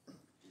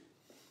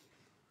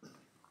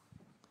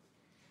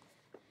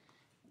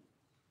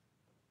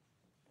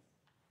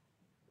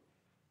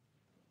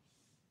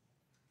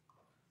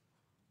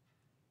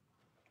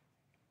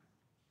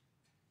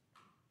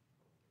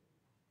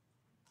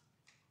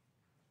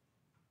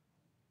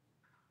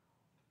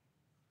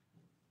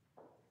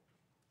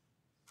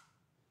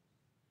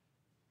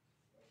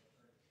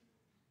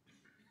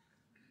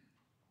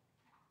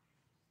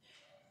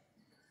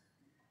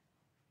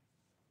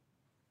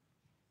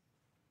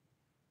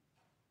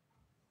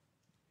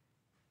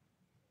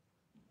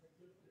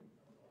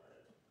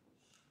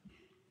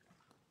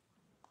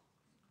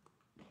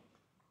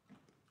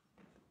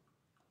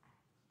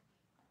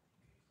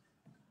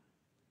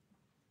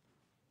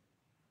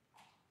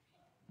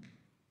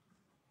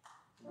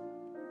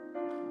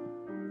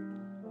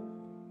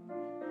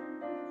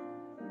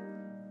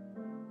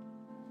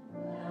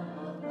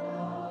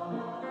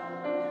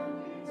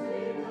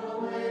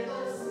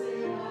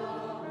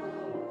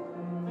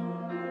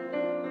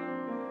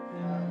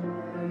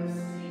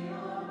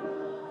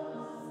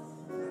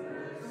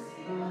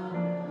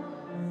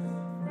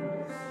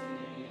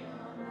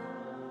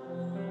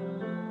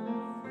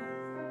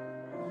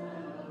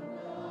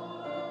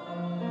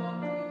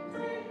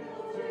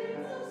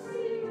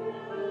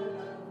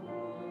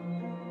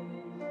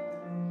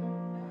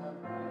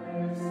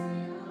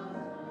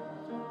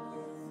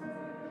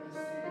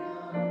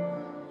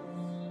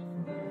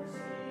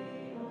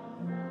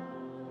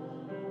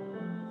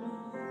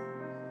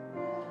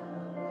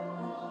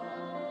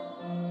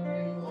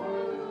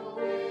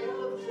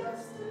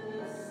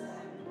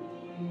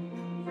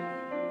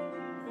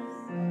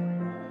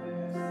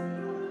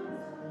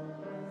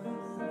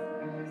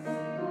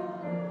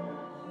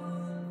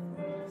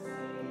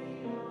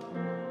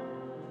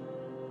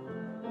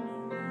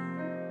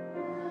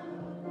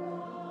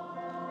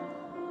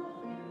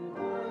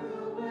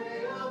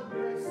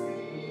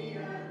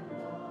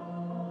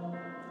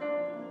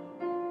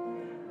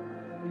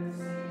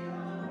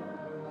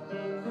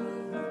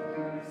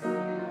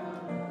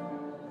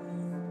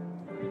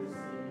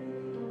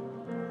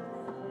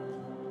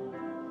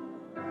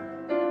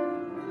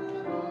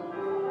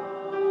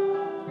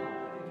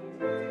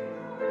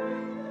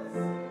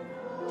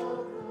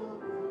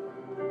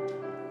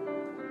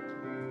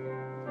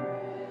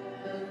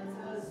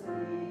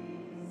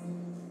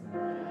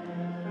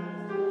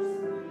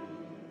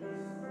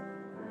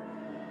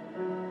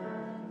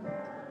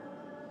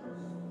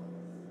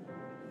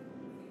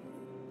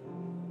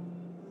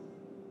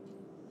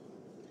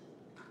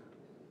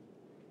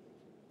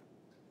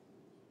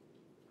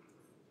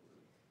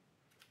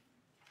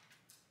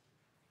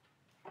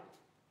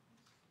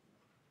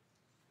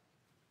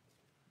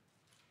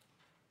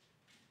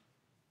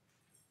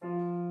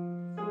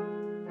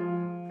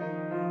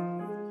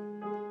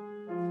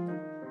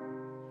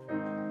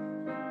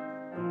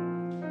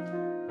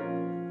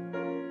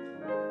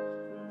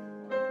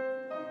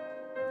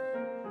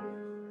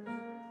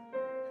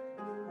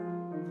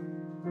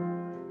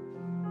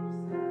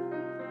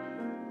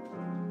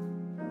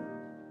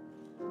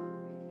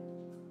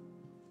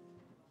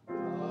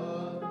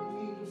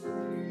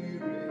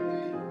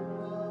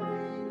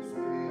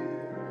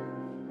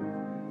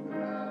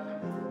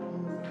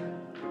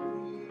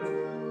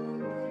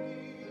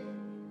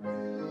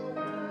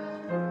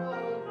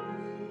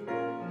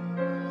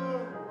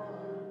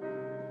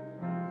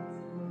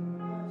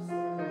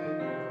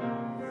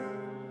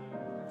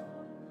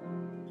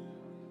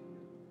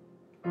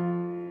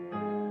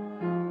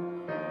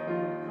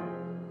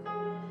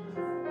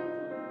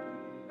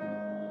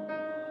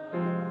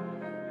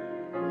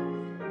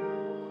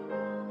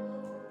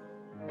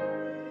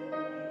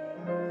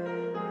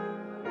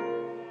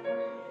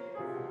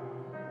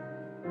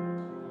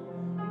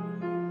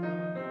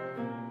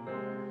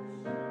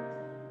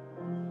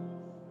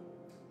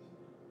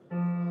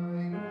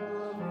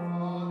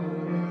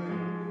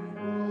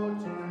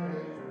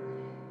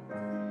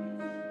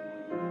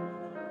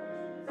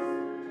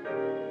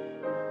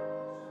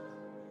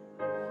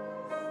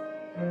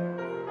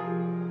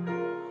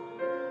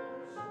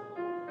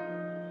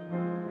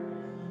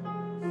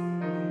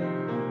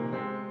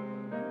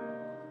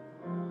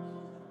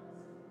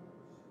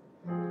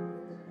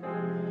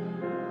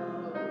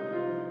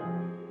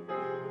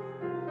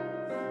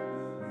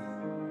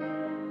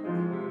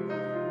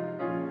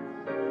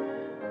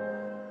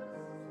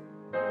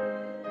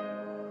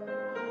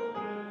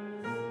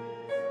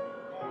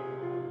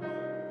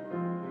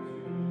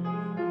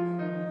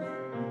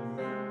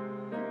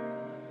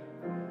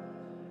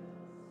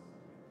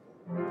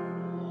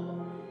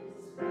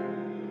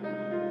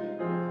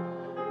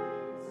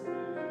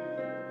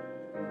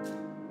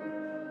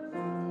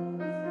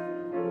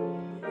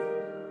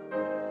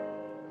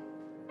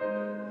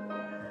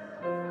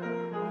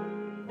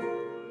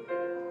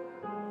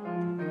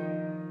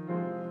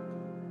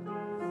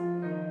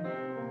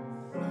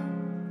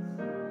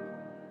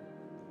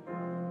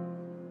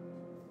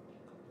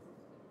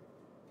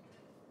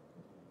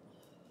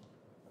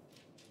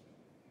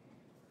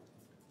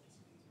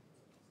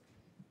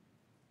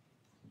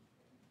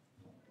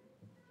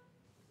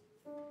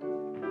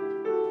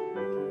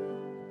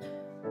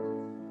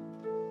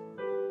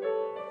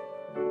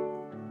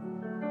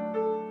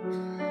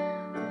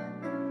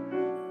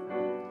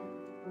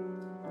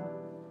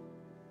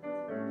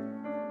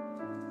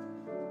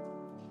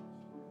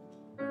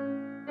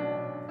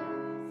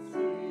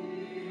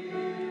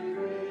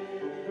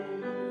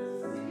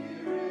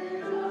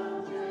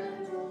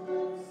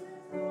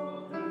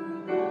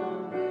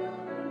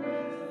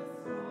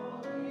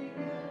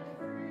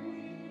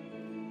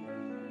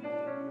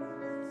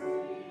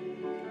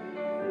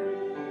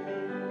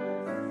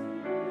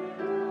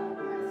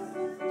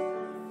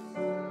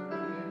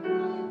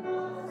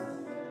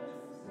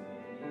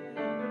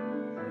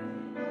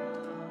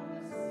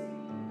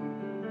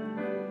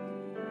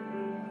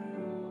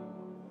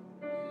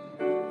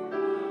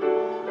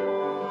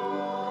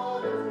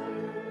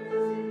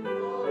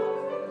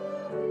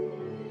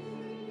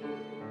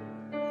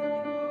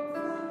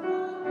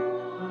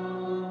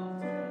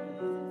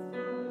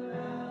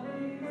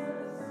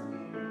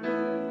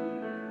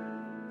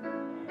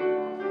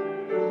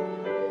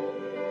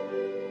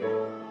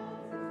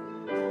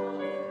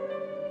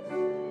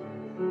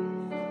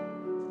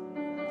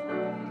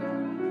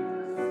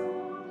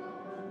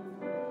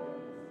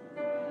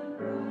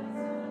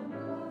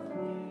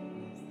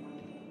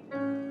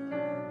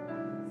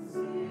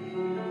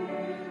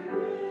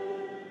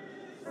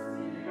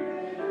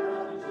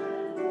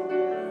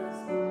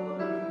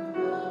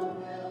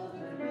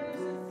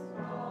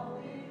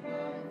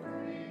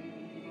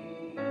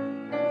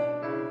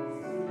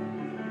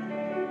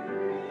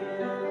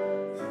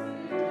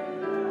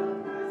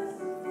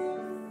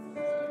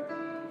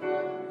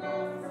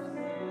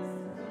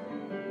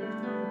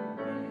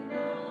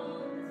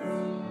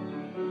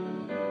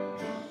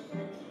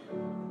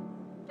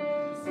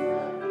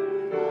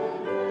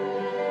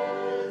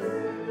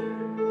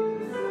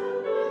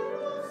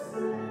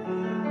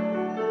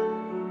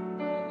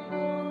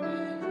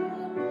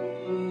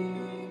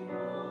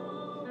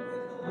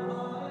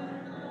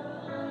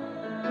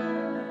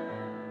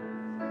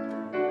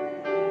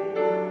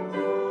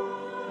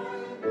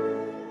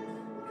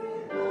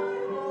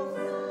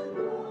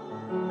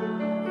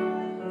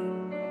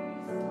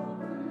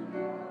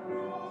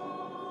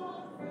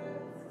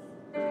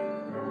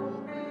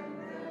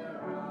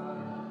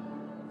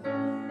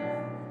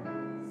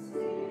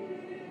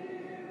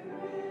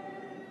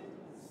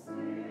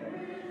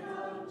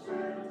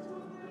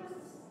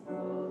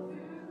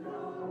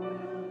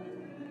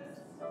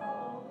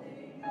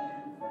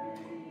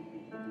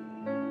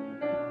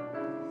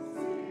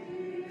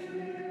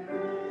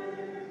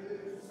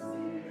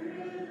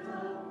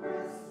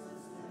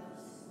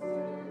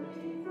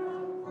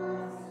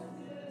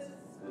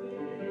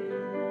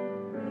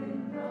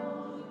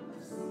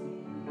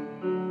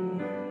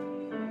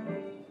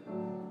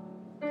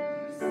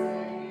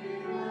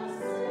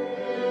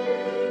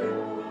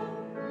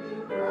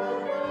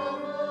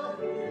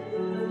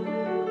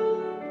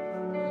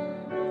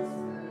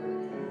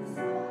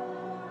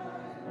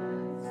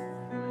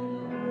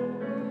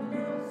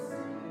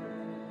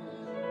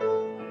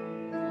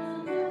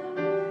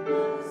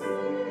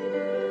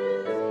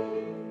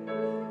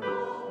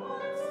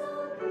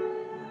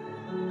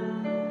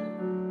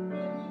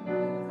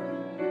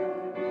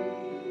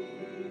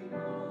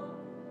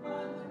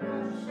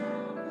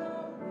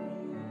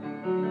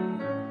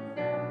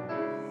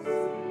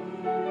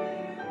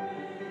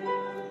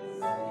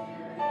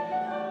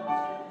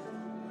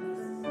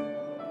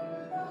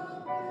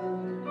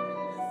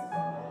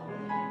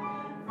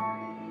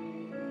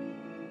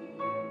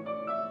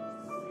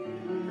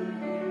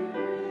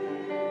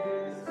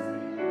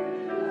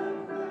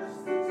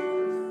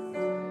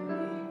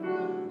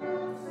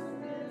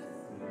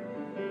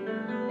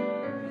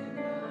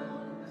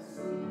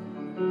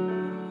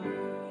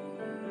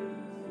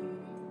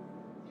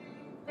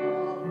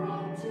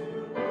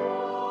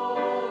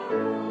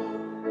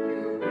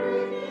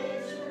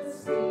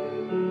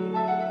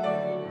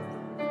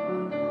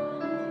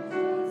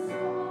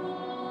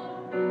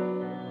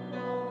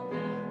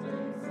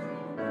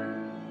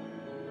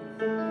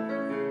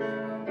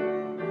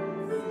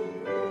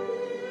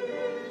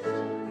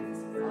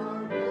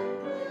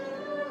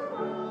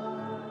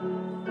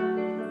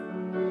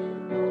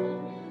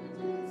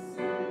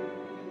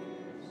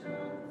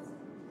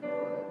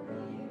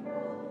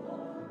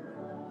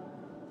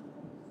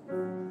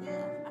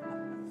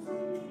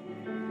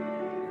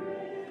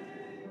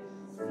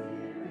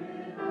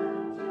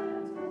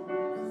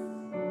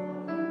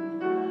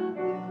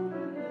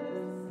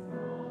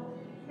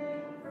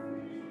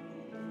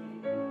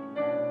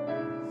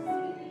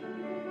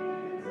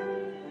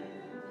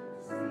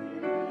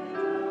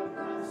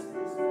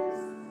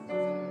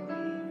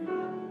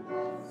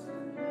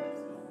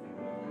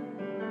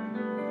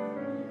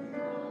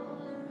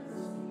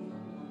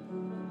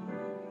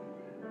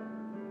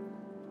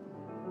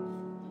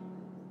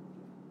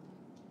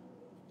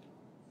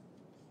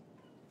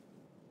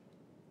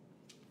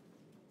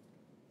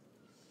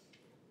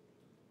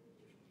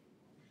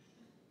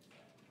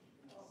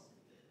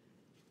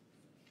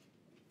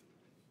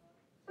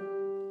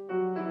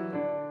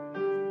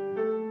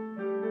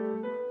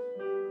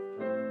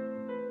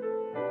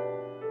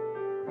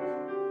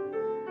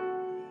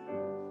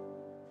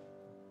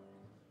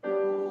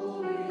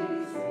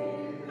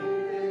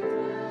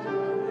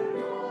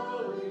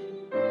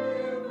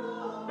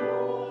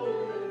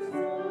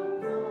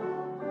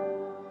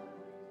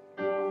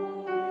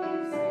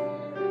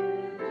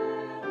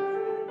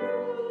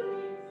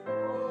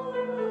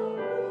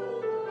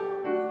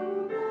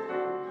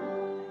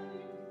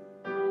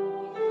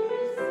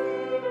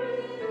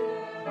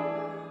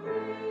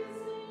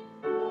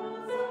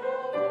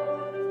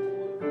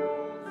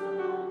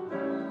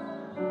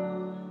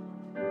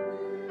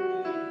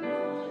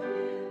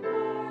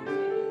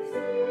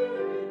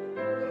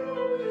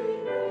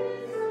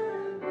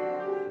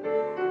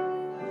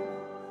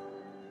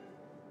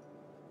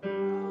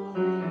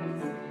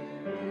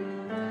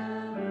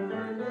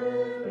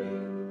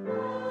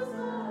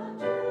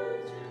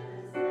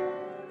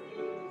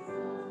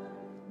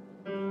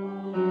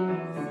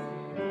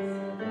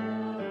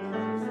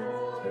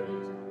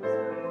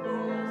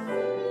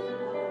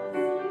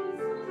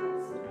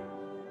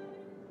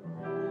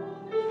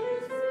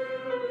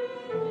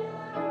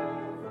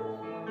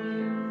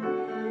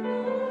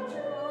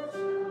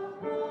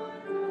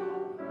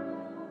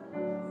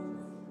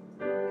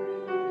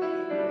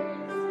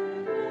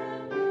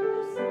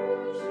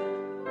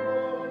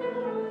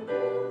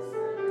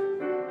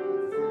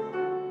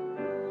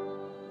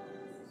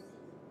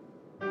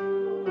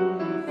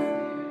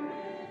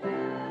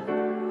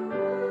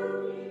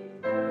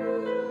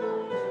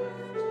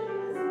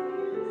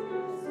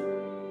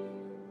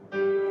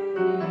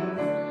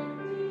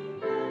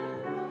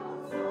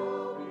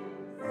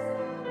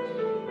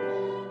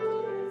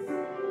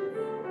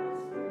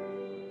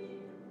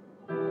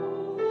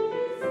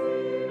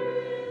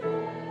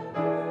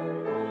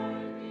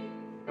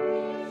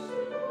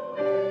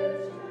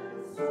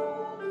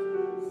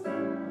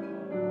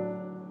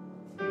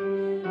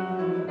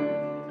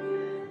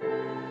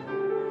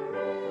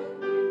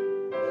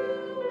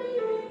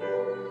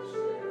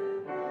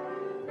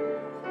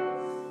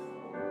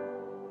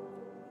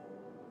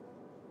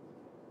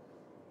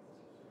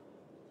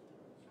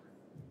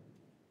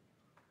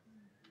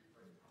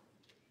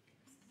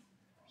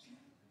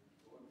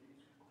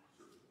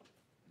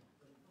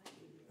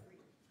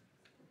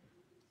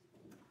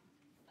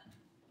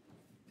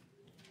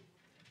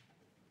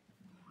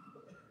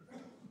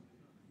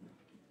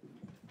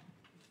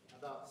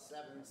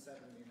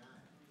 779.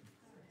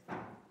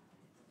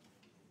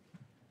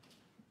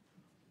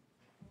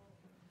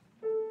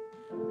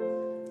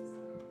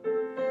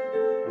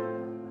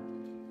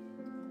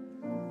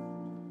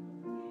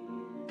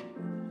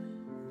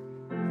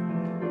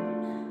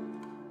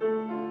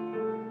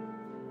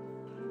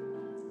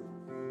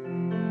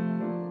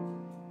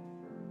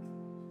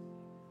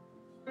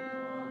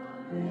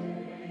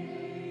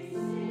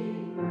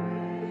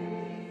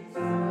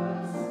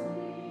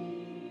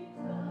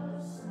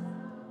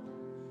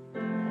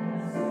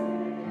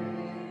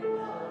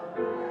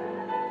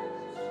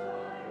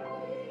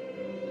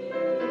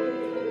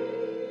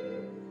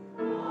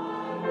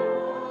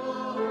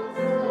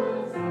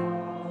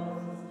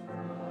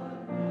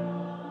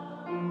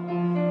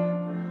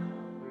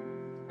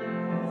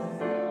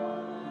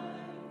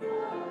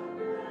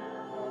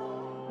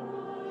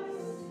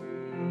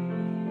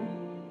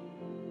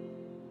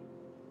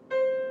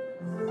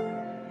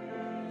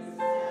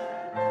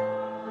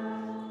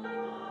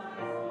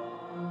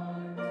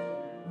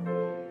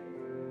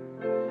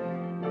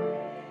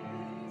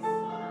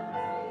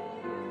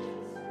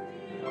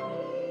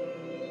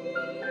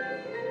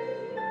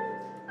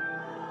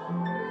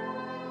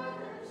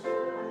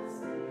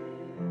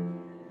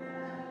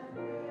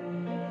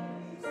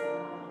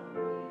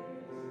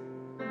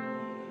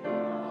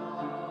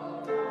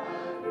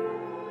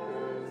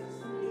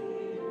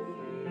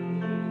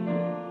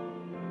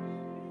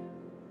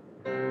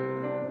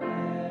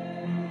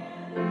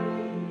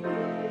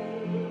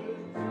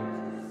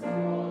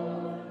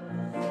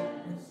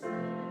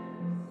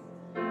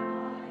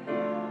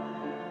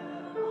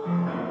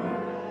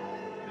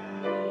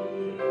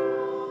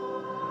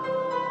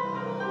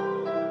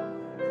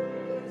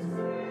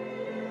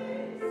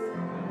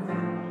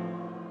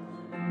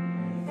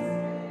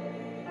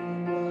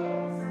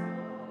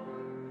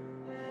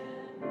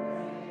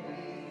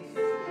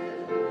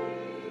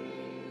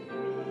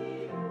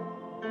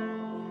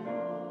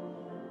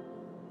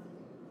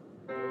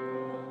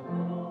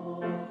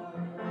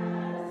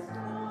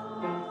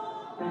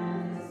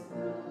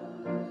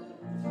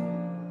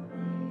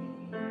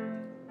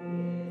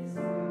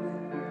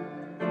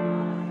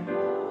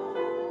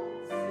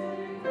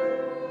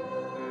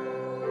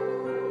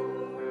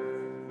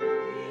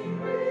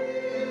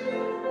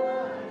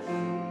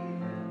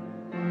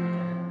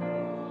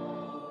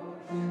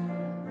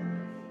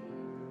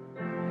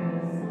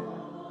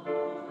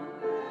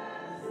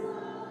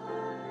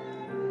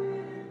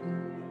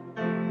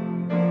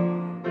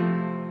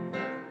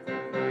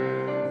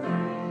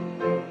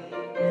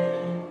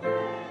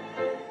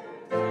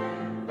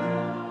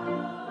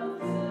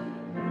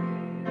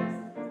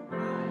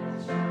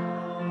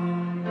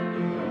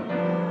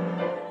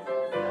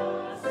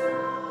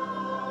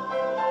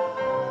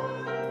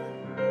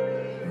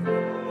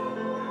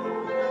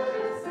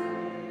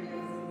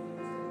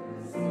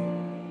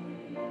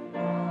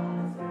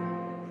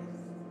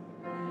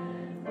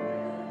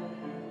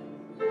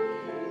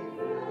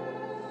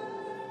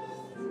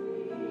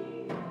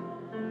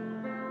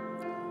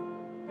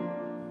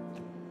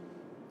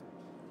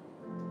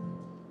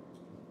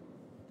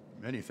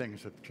 Many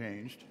things have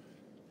changed.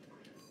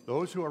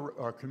 Those who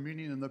are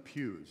communing in the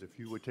pews, if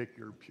you would take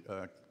your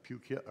pew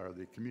kit or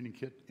the communion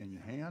kit in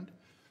your hand,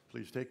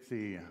 please take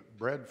the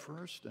bread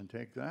first and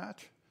take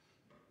that.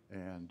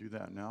 And do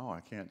that now. I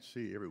can't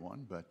see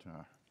everyone, but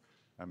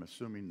I'm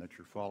assuming that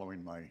you're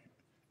following my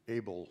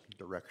able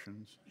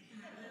directions.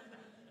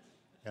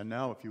 And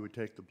now if you would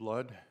take the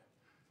blood,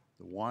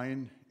 the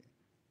wine,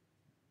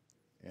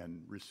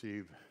 and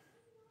receive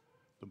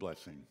the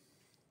blessing.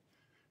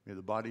 May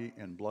the body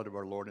and blood of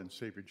our Lord and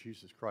Savior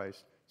Jesus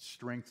Christ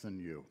strengthen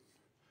you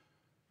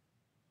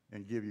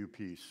and give you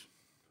peace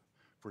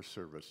for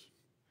service.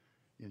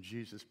 In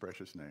Jesus'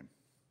 precious name,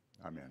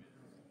 amen.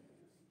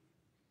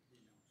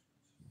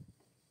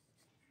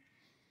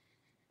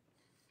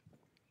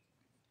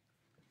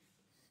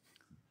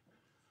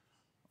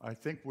 I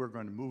think we're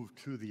going to move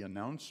to the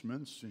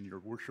announcements in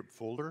your worship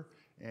folder.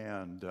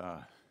 And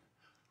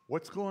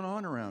what's going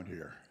on around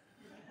here?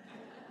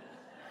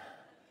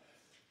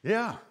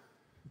 Yeah.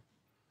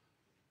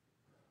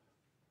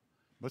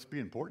 Must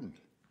be important.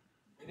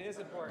 It is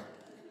important.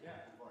 Yeah,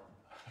 important.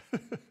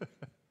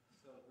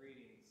 So,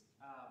 greetings.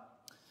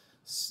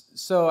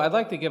 So, I'd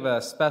like to give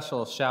a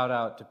special shout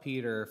out to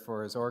Peter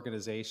for his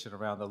organization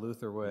around the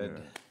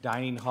Lutherwood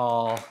Dining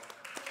Hall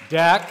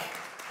deck.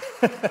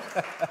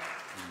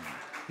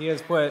 He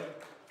has put.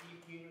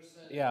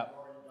 Yeah.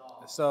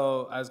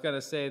 So, I was going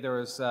to say there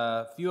was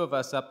a few of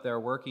us up there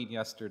working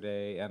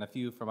yesterday, and a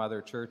few from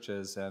other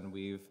churches, and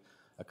we've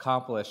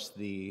accomplished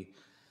the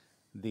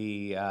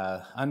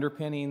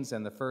underpinnings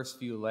and the first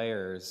few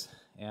layers.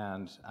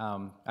 And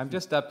I'm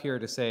just up here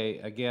to say,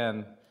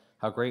 again,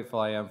 how grateful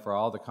I am for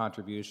all the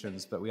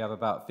contributions, but we have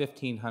about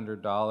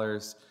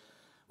 $1,500.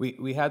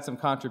 We had some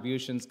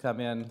contributions come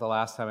in the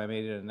last time I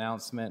made an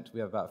announcement. We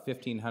have about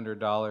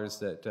 $1,500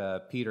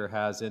 that Peter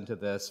has into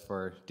this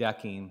for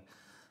decking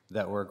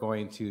that we're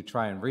going to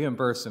try and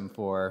reimburse him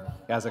for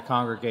as a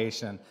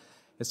congregation.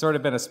 it's sort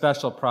of been a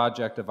special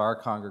project of our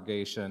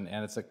congregation,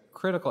 and it's a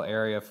critical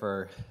area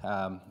for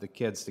the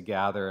kids to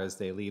gather as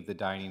they leave the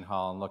dining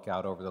hall and look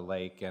out over the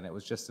lake. And it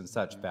was just in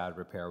such bad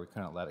repair, we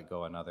couldn't let it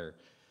go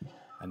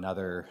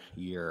another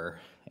year.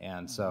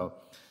 And so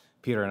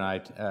Peter and I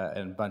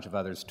and a bunch of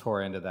others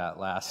tore into that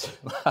last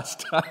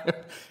time,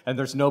 and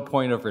there's no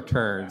point of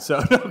return,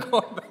 so no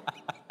going back.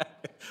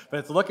 But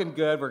it's looking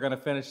good. We're going to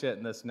finish it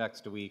in this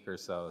next week or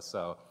so.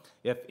 So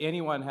if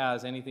anyone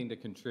has anything to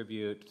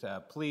contribute,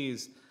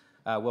 please.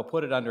 We'll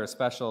put it under a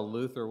special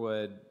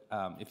Lutherwood.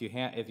 If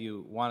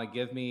you want to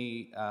give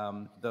me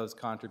those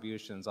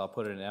contributions, I'll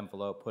put it in an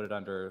envelope, put it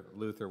under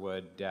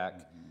Lutherwood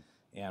deck,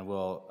 and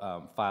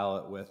we'll file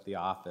it with the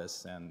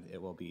office, and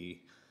it will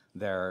be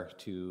there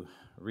to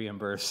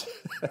reimburse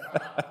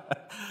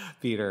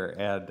Peter.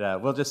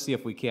 And we'll just see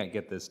if we can't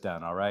get this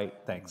done, all right?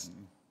 Thanks.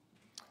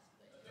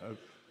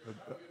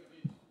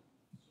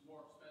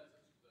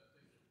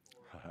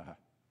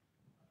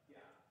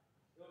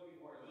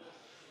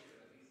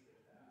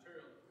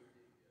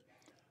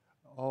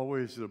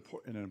 Always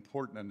an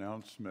important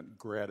announcement.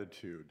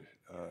 Gratitude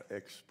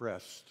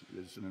expressed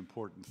is an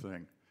important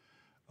thing.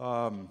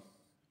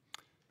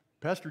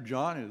 Pastor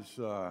John is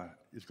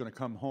going to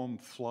come home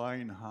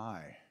flying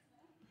high.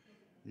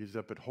 He's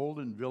up at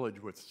Holden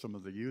Village with some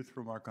of the youth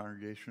from our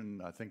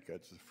congregation. I think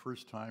it's the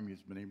first time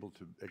he's been able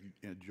to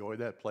enjoy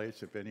that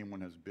place. If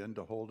anyone has been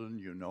to Holden,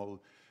 you know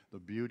the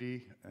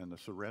beauty and the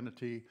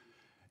serenity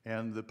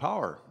and the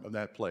power of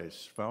that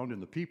place found in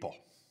the people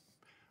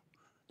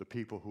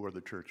who are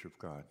the Church of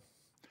God.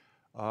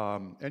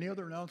 Any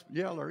other announcements?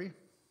 Yeah, Larry?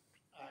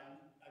 I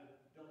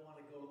don't want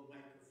to go to the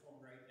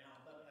microphone right now,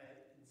 but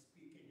in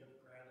speaking of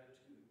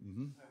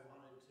gratitude, I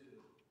wanted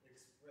to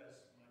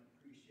express my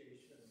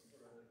appreciation for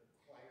the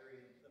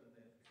choir anthem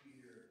that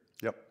Peter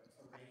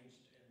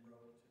arranged and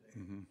wrote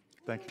today.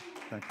 Thank you.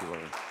 Thank you,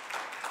 Larry.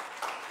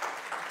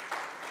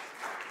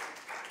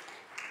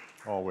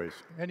 Always.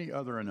 Any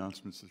other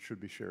announcements that should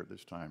be shared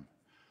this time?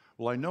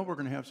 Well, I know we're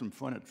going to have some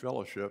fun at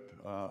fellowship.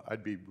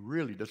 I'd be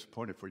really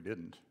disappointed if we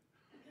didn't.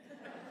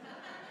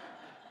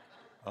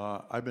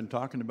 I've been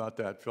talking about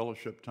that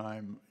fellowship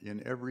time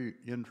in every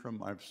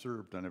interim I've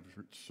served, and I've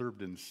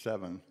served in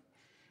 7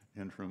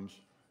 interims.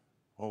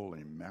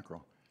 Holy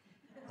mackerel.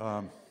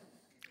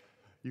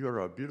 You are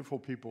a beautiful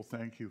people.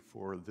 Thank you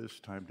for this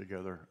time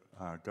together.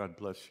 God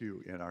bless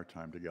you in our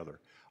time together.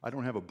 I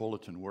don't have a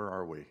bulletin. Where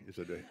are we? Is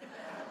it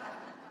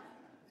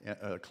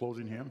a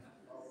closing hymn?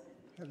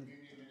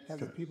 Have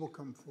the people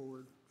come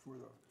forward for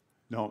the...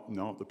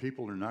 No, the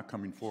people are not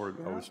coming forward.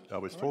 I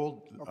was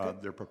told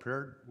they're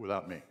prepared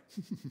without me.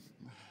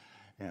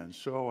 And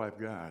so I've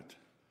got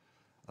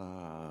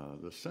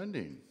the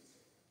sending.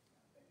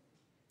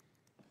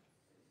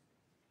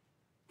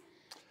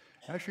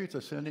 Actually, it's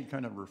a sending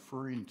kind of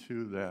referring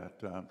to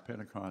that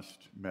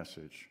Pentecost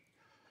message.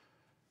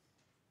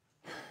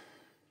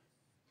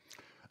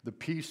 The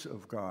peace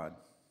of God,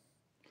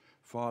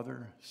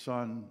 Father,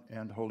 Son,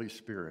 and Holy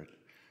Spirit,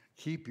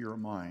 keep your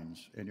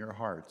minds and your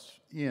hearts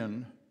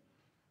in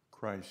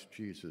Christ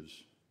Jesus.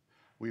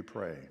 We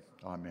pray.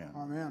 Amen.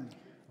 Amen.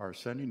 Our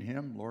sending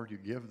hymn, Lord, you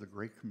give the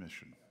Great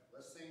Commission.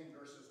 Let's sing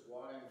verses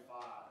 1 and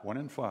 5. 1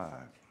 and 5.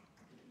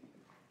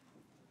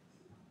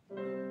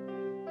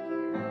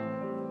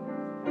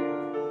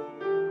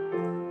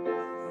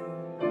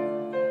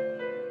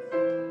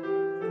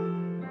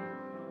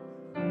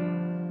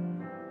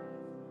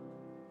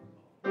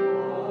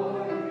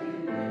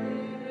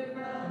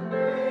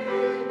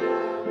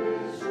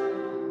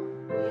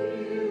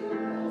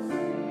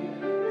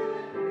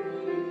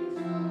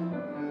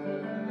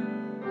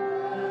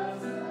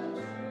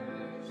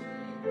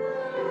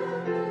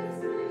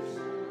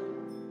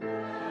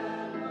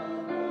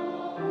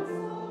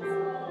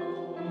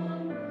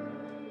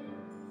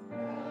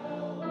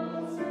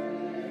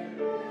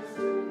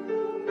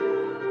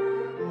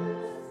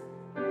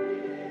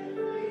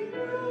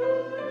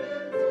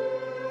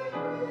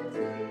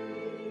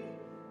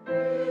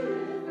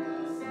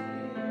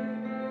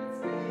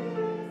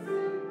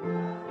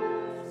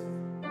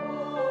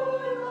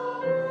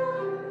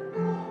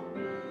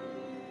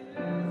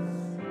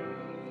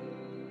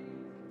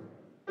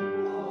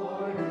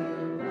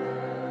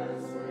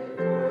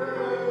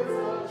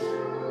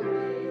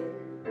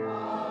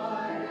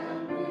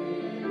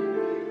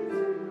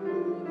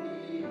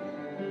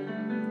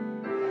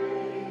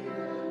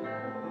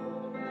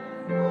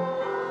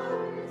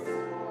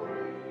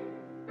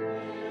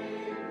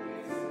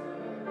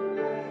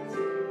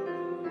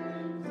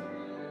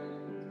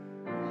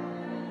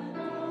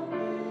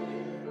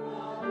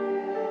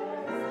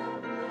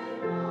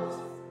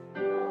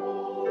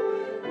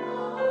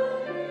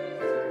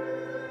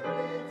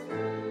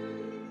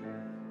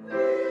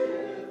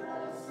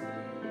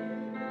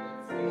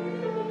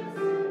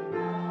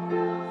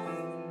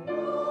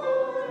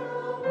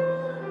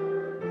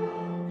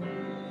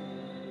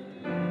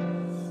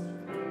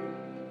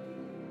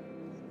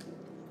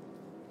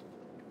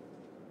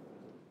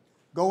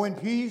 Go in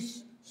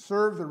peace,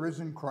 serve the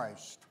risen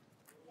Christ.